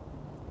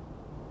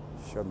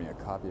 showed me a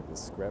copy of his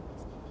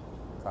script,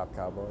 Cop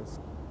Cowboys.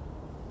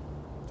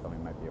 Told me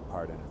he might be a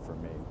part in it for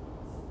me.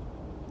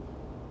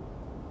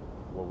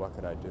 Well, what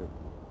could I do?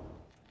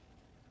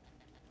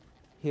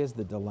 Here's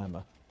the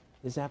dilemma.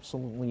 There's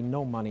absolutely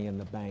no money in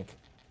the bank,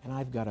 and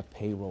I've got a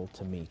payroll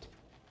to meet.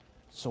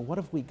 So what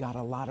if we got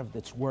a lot of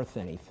that's worth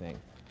anything?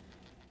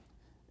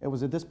 It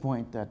was at this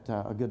point that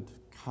a good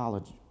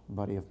college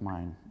buddy of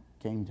mine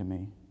came to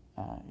me.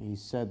 He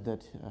said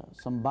that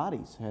some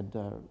bodies had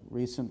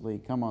recently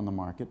come on the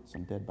market,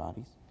 some dead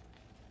bodies.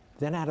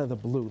 Then out of the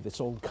blue, this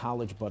old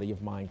college buddy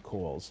of mine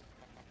calls,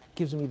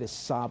 gives me this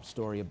sob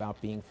story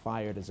about being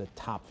fired as a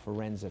top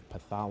forensic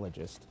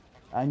pathologist.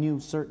 I knew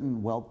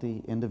certain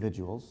wealthy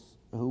individuals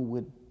who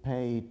would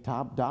pay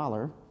top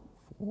dollar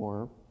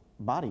for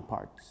body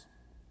parts.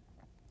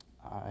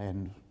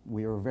 And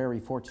we were very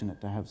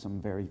fortunate to have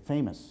some very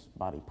famous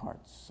body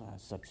parts,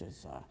 such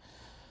as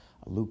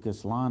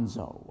Lucas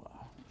Lonzo.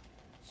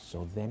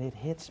 So then it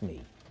hits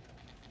me.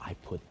 I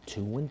put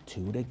 2 and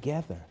 2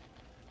 together.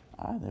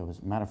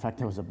 Matter of fact,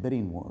 there was a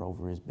bidding war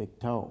over his big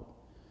toe.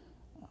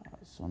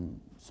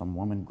 Some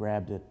woman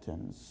grabbed it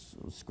and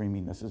was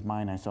screaming, "This is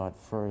mine, I saw it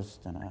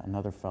first," and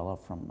another fellow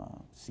from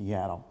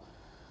Seattle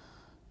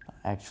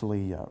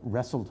actually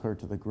wrestled her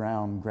to the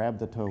ground, grabbed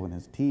the toe in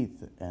his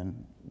teeth,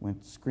 and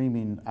went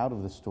screaming out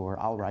of the store,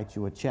 "I'll write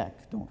you a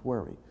check, don't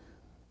worry."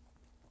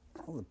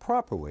 Well, the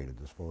proper way to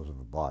dispose of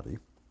a body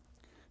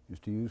is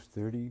to use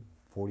 30,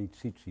 40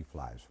 tsetse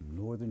flies from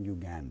northern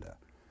Uganda.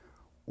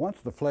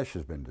 Once the flesh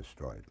has been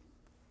destroyed,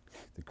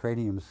 the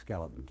cranium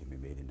skeleton can be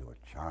made into a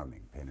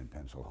charming pen and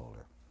pencil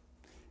holder.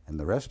 And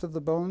the rest of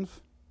the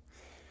bones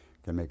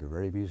can make a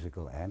very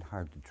musical and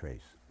hard to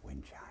trace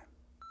wind chime.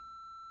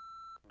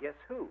 Guess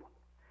who?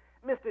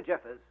 Mr.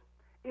 Jeffers,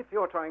 if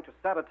you're trying to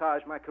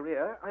sabotage my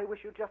career, I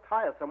wish you'd just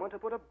hire someone to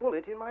put a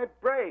bullet in my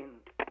brain.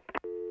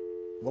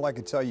 Well, I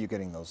could tell you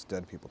getting those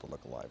dead people to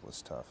look alive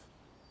was tough.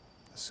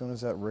 As soon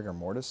as that rigor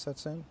mortis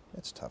sets in,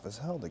 it's tough as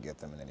hell to get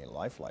them in any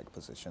lifelike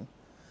position.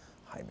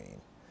 I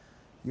mean,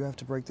 you have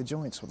to break the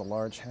joints with a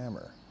large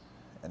hammer,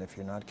 and if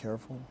you're not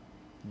careful,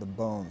 the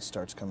bone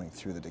starts coming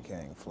through the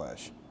decaying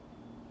flesh.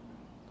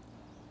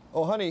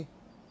 Oh, honey,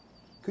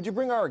 could you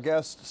bring our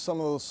guest some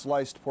of those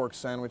sliced pork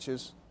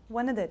sandwiches?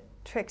 One of the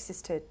tricks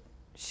is to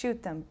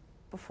shoot them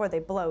before they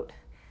bloat.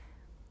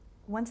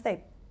 Once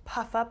they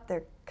puff up,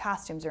 their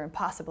costumes are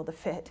impossible to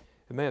fit.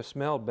 It may have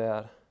smelled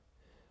bad,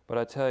 but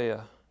I tell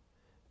you,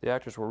 the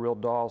actors were real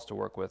dolls to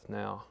work with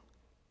now.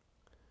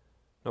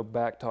 No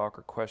backtalk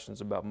or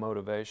questions about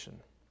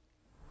motivation.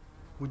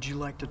 Would you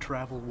like to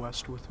travel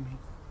west with me?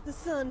 The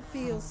sun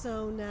feels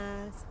so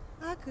nice.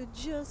 I could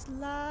just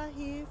lie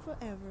here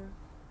forever.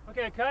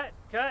 Okay,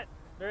 cut.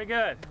 Very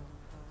good.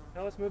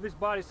 Now let's move these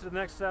bodies to the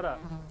next setup.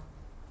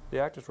 The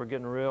actors were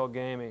getting real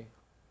gamey,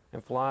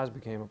 and flies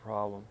became a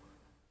problem.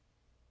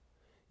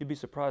 You'd be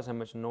surprised how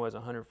much noise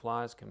 100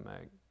 flies can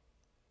make.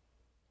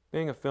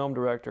 Being a film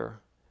director,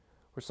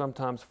 we're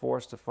sometimes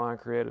forced to find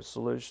creative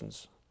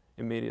solutions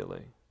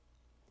immediately.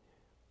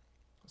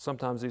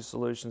 Sometimes these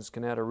solutions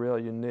can add a real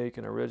unique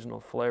and original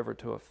flavor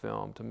to a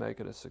film to make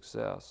it a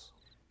success.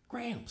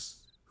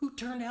 Gramps, who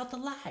turned out the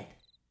light?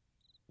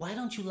 Why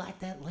don't you light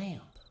that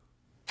lamp?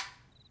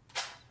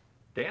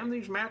 Damn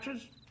these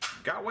matches.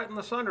 Got wet in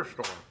the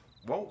thunderstorm.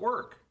 Won't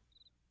work.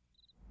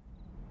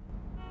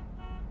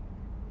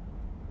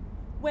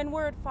 When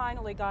word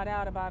finally got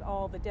out about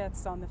all the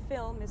deaths on the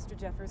film, Mr.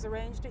 Jeffers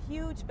arranged a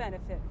huge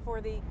benefit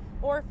for the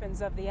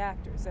orphans of the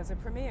actors as a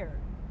premiere.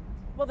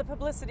 Well, the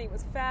publicity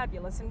was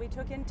fabulous and we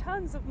took in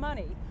tons of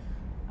money.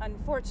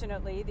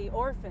 Unfortunately, the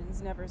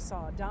orphans never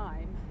saw a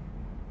dime.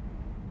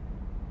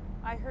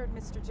 I heard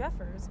Mr.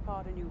 Jeffers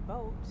bought a new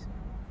boat.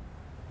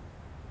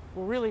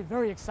 We're really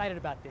very excited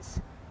about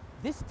this.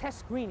 This test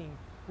screening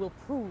will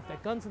prove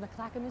that Guns in the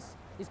Clackamas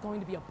is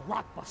going to be a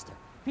blockbuster.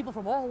 People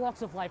from all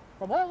walks of life,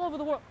 from all over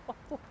the world.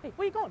 Oh, hey,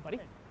 where you going, buddy?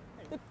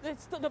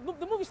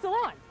 The movie's still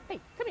on. Hey,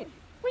 come here.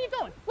 Where you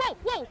going?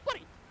 Whoa,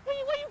 buddy. Where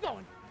you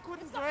going?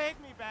 Couldn't drag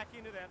me back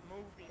into that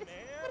movie,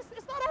 man.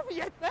 It's not over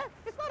yet, man.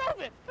 It's not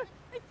over.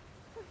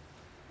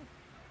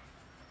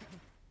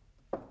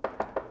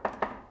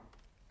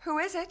 Who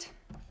is it?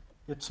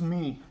 It's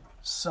me,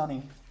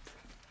 Sonny.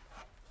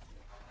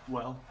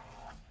 Well,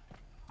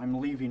 I'm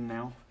leaving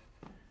now.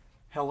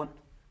 Helen,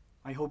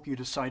 I hope you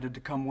decided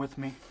to come with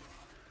me.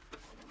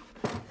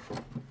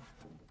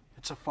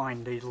 It's a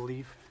fine day to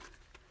leave.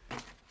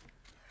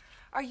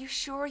 Are you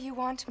sure you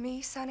want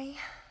me, Sonny?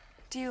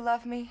 Do you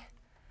love me?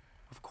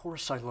 Of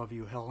course I love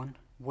you, Helen.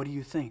 What do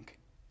you think?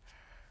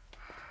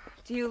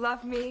 Do you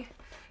love me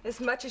as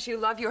much as you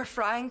love your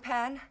frying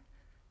pan?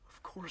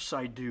 Of course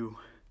I do.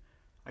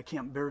 I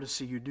can't bear to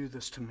see you do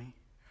this to me.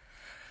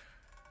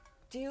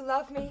 Do you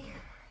love me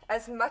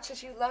as much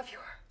as you love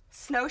your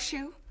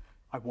snowshoe?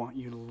 I want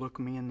you to look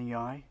me in the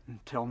eye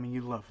and tell me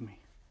you love me.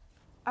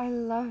 I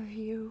love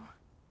you.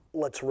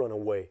 Let's run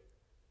away.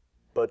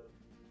 But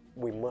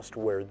we must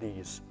wear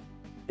these.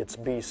 It's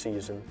bee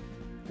season,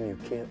 and you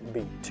can't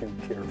be too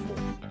careful.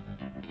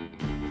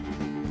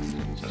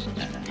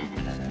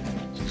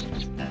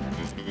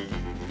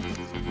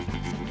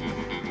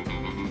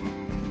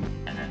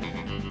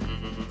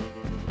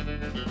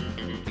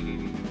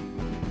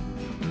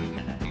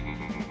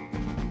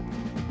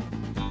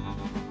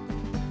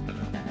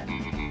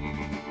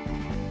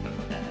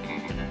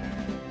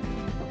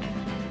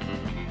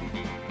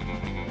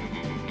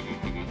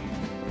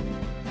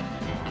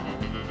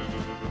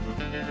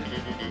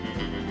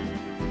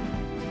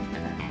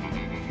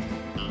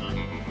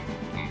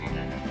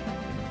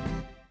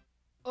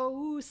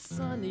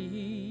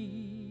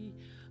 Sonny,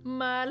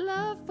 my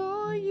love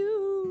for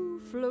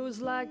you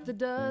flows like the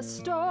dust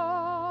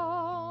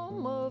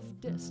storm of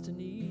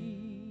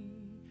destiny.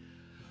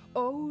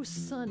 Oh,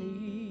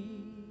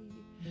 Sonny,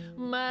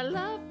 my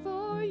love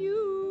for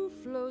you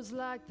flows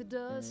like the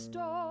dust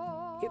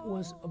storm. It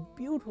was a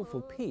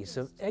beautiful piece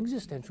of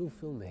existential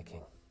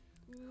filmmaking.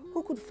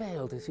 Who could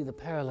fail to see the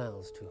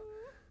parallels to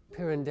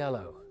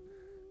Pirandello,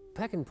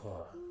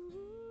 Peckinpah,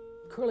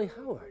 Curly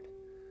Howard?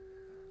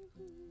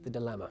 The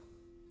dilemma.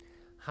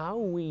 How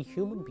we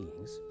human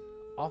beings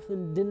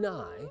often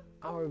deny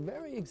our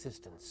very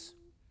existence.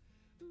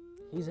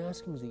 He's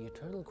asking the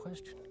eternal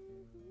question,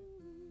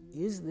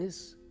 is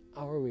this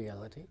our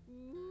reality?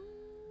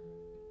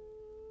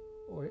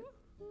 Or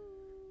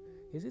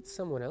is it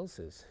someone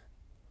else's?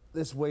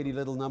 This weighty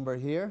little number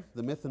here,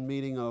 The Myth and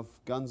Meaning of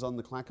Guns on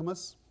the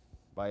Clackamas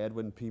by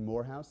Edwin P.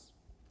 Morehouse.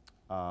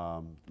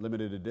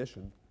 Limited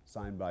edition,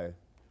 signed by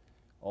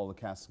all the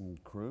cast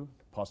and crew,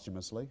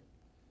 posthumously.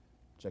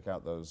 Check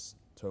out those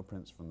toe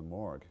prints from the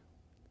morgue.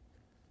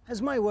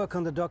 As my work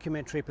on the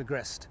documentary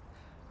progressed,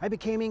 I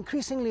became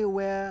increasingly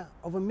aware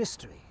of a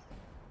mystery,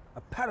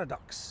 a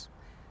paradox,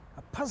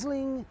 a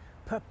puzzling,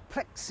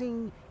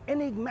 perplexing,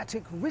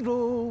 enigmatic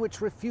riddle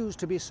which refused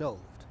to be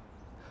solved.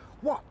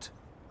 What,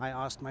 I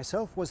asked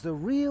myself, was the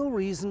real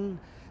reason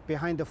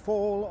behind the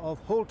fall of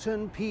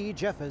Holton P.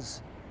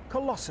 Jeffers,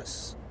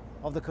 colossus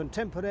of the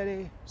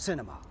contemporary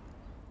cinema?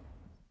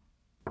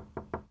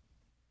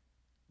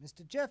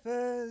 Mr.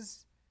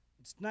 Jeffers,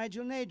 it's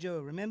Nigel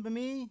Nado, remember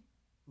me?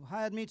 Who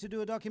hired me to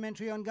do a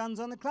documentary on Guns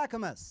on the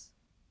Clackamas.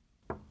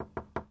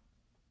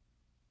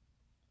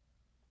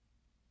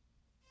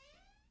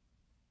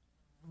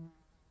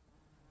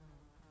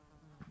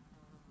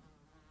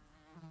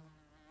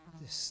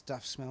 This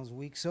stuff smells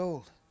weeks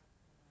old.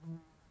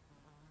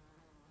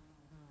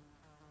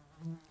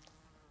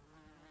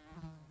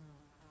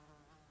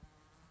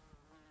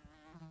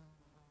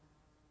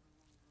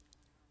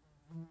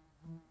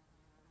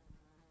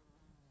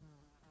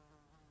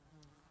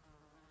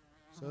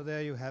 So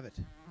there you have it.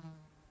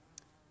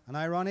 An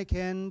ironic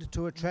end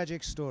to a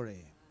tragic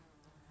story.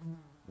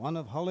 One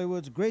of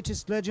Hollywood's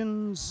greatest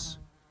legends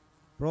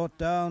brought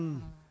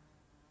down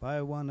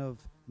by one of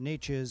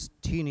nature's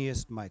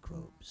teeniest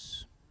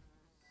microbes.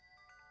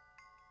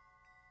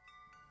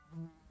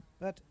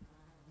 But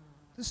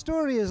the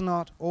story is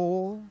not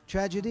all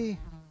tragedy.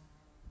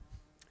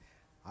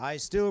 I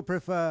still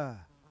prefer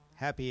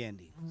happy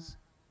endings.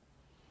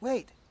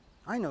 Wait,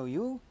 I know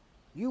you.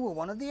 You were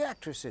one of the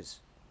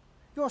actresses.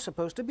 You're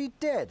supposed to be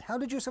dead. How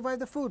did you survive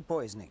the food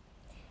poisoning?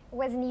 It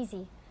wasn't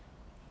easy.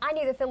 I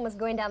knew the film was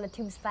going down the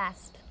tubes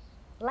fast.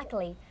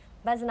 Luckily,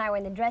 Buzz and I were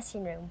in the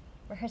dressing room,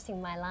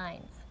 rehearsing my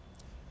lines.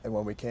 And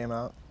when we came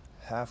out,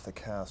 half the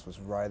cast was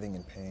writhing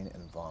in pain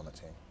and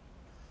vomiting.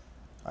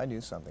 I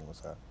knew something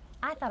was up.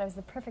 I thought it was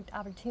the perfect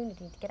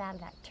opportunity to get out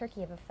of that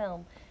turkey of a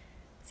film.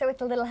 So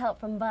with a little help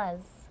from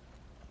Buzz.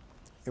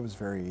 It was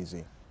very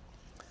easy.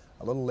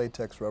 A little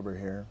latex rubber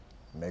here,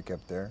 makeup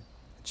there.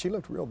 She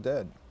looked real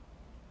dead.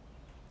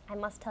 I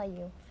must tell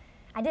you,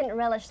 I didn't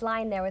relish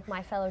lying there with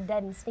my fellow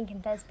dead and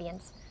stinking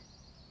thespians.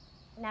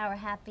 Now we're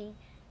happy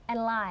and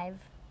alive,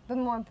 but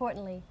more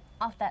importantly,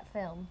 off that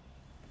film.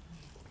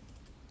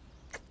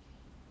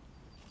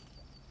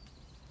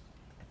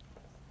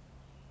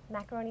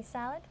 Macaroni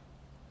salad?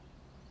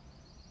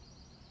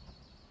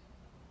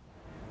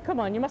 Come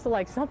on, you must have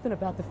liked something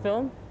about the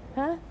film,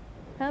 huh?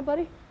 Huh,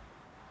 buddy?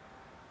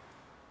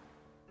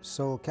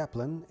 Sol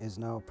Kaplan is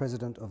now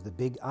president of the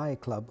Big Eye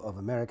Club of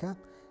America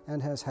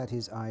and has had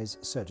his eyes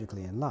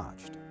surgically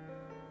enlarged.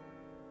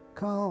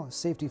 Carl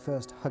Safety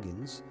First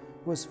Huggins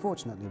was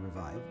fortunately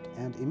revived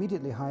and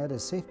immediately hired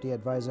as safety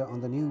advisor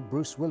on the new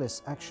Bruce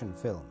Willis action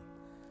film.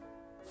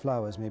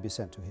 Flowers may be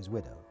sent to his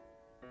widow.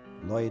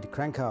 Lloyd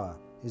Krakauer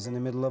is in the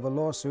middle of a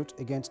lawsuit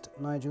against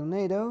Nigel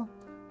Nado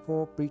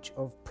for breach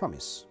of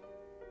promise.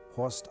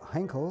 Horst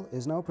Heinkel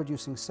is now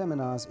producing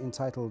seminars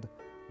entitled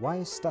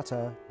Why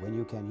Stutter When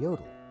You Can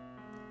Yodel?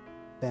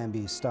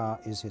 Bambi Starr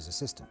is his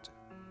assistant.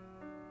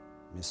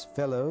 Miss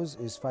Fellows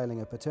is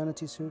filing a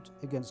paternity suit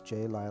against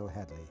J. Lyle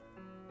Hadley.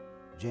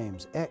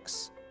 James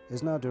X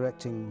is now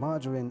directing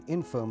margarine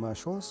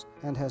infomercials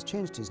and has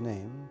changed his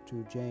name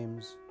to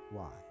James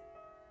Y.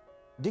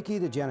 Dickie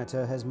the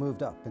janitor has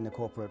moved up in the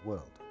corporate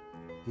world.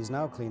 He's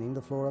now cleaning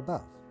the floor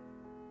above.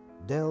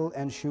 Del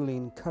and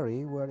Shulene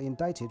Curry were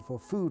indicted for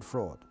food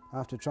fraud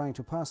after trying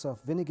to pass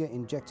off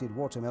vinegar-injected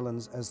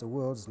watermelons as the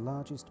world's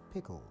largest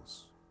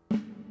pickles.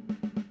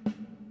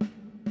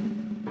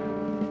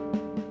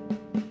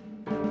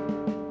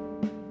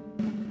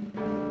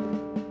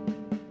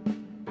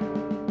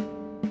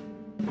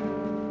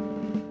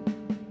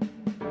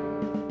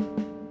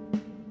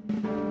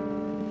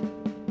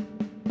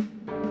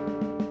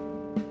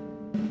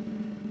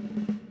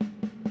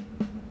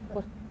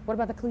 What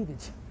about the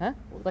cleavage, huh?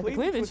 Well, Like the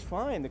cleavage? was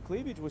fine. The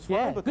cleavage was fine,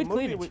 Yeah, but good the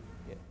movie cleavage.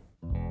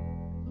 was...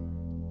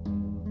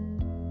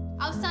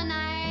 Oh,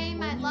 Sunday,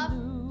 my love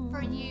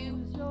for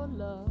you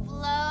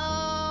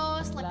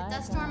flows like a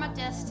dust storm of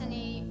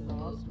destiny.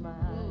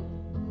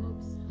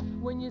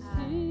 When you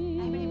see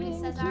Anybody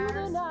says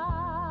ours?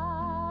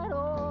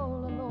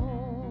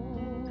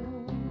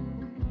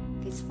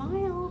 Okay,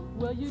 smile.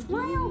 Well, you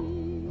smile.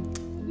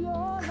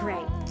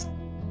 Great.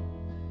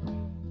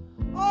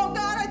 Oh,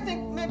 God, I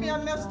think maybe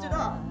I messed it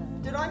up.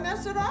 Did I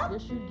mess it up?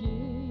 Yes, you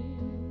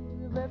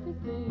give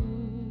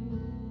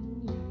everything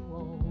you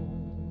own.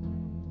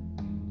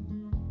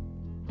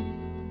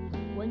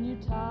 When you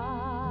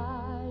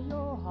tie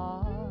your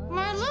heart.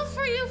 My love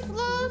for you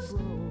flows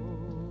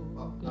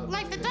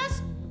like the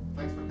dust.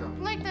 Thanks for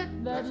coming. Like the.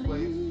 That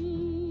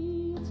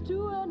leads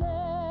to an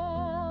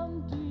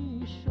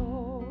empty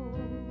shore.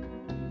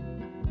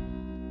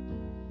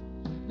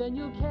 Then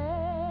you'll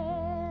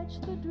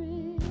catch the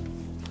drift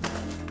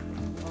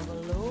of a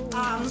lonely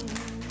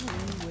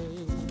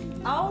way.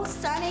 Oh,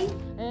 Sonny.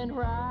 And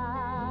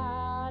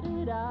ride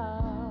it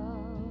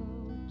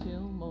out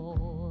till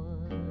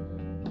morn.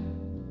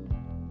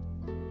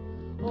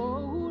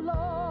 Oh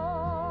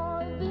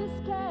Lord, this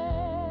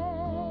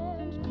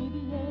can't be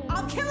the end.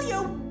 I'll kill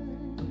you!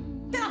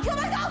 Then I'll kill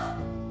myself!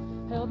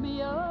 Help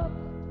me up,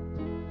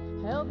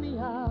 help me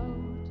out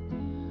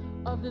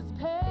of this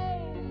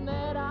pain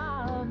that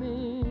I'm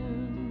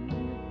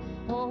in.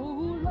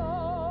 Oh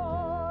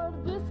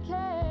Lord, this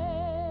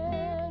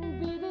can't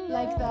be the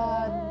Like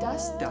the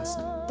dust? Dust.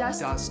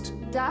 Dust. Dust.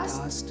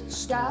 Dust.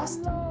 Dust.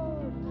 Dust.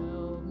 Lord,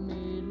 help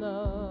me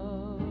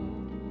love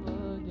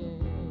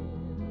again.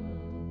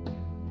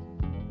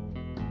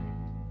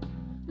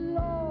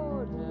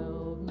 Lord,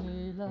 help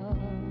me love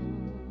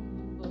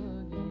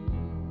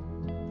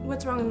again.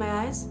 What's wrong with my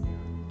eyes?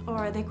 Or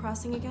are they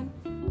crossing again?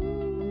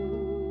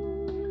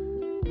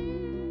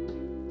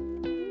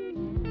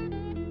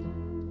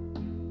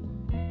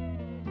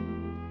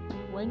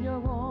 When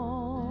your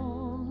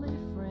only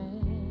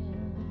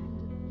friend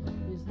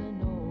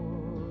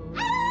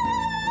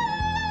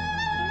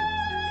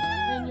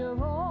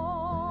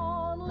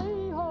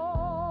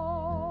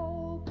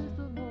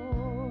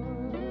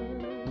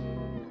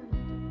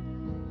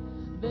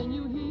then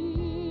you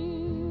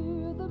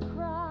hear the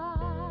cry.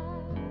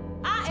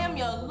 I am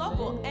your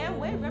local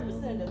Amway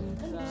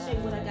representative. Let me show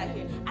you what I got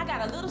here. I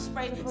got a little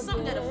spray,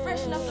 something that'll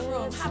freshen up the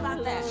room. How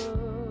about that?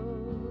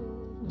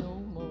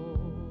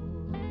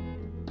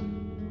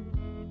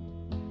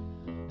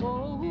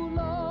 Oh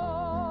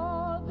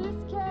Lord,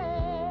 this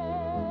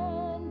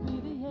can't be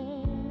the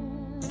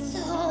end.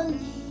 Sonny,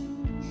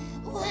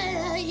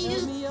 where are you,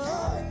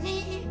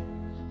 Sonny?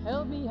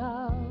 Help me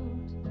out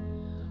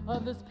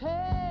of this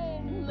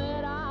pain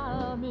that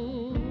I'm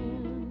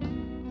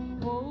in.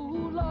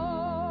 Oh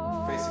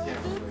Lord, Face the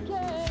camera, this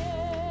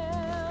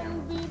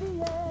can't be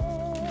the end.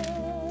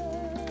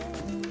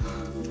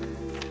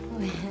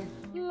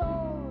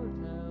 Lord,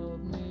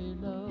 help me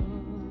love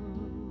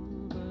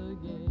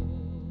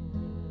again.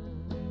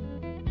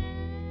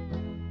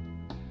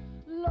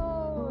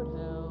 Lord,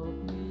 help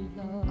me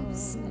love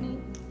Sonny,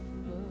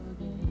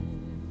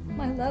 again.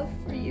 my love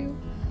for you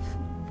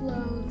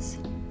flows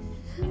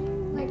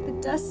like the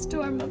dust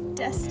storm of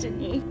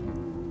destiny.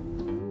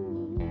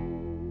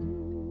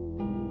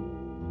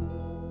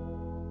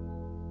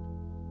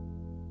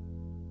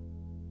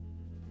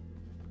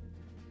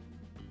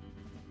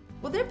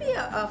 Will there be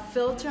a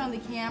filter on the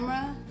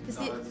camera? Because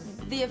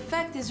the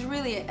effect is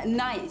really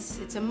nice.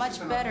 It's a much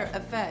better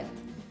effect.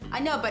 I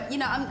know, but you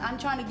know, I'm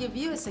trying to give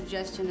you a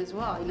suggestion as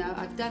well. You know,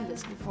 I've done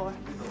this before.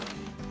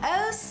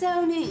 Oh,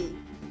 Sony.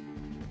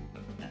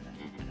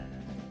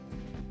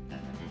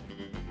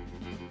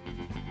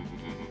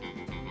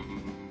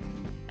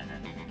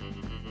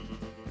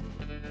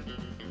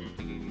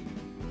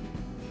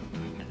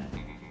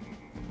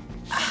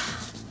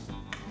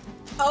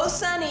 Oh,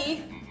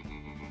 Sonny.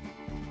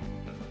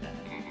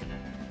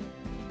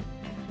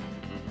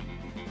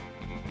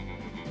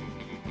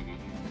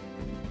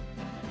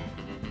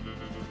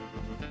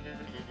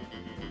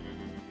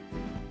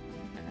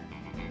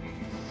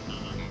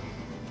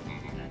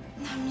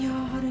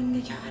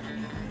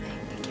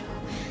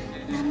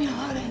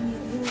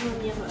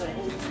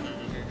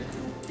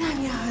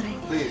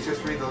 Please,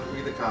 just read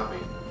the copy.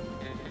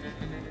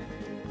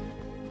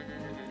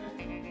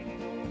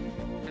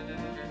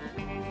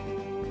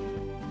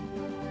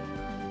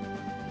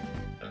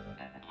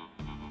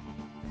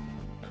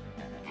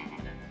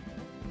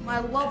 My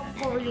love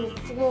for you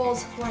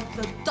flows like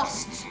the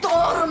dust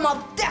storm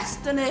of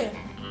destiny.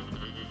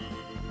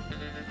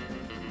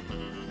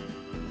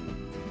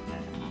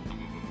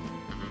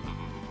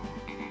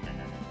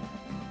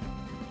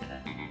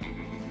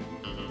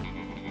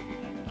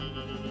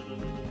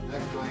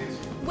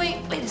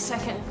 Wait a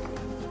second.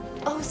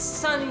 Oh,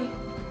 Sonny,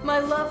 my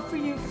love for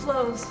you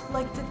flows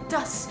like the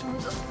dust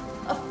storms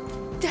of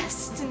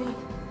destiny.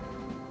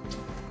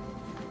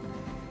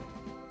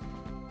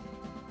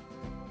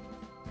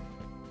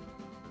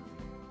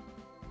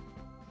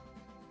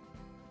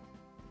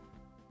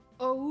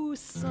 Oh,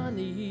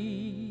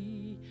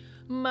 Sonny,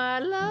 my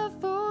love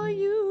for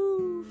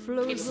you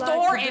flows It's like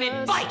Thor the and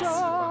it bites.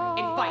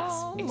 It bites.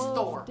 It's storm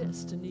Thor. of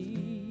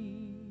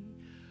destiny.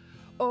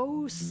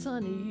 Oh,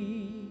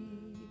 Sonny,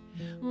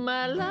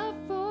 my love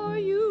for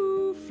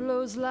you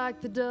flows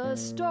like the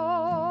dust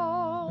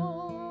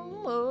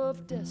storm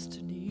of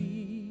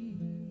destiny.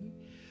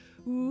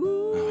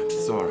 Ooh. Oh, I'm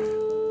sorry.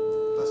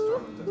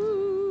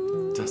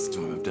 Dust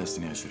storm of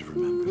destiny, I should have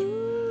remembered.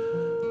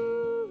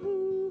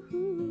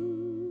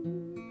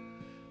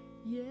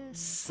 Yes,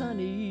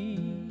 Sonny,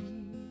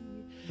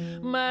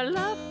 my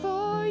love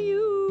for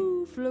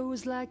you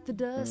flows like the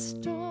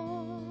dust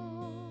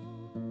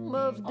storm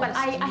of destiny. But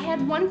I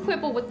had one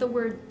quibble with the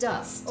word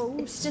dust.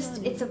 It's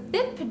just, it's a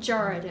bit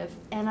pejorative,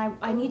 and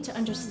I need to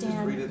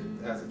understand. Read it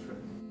as it's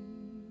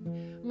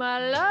written.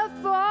 My love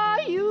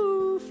for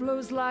you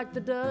flows like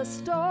the dust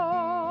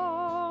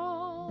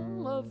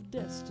storm of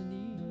destiny.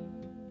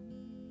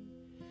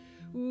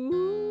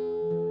 Ooh.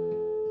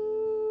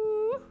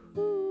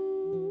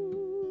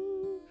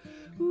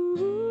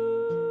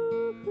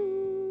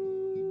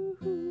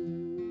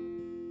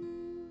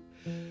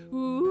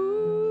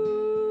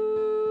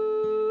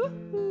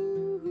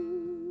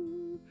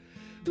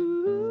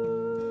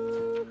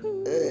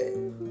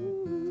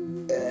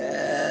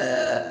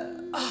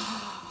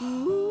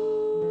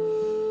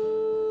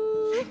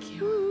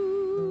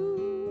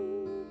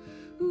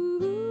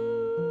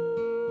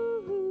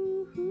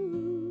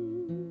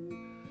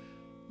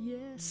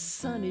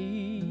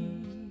 Sonny,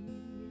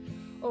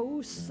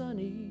 oh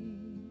Sonny,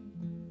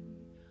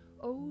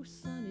 oh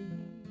Sonny.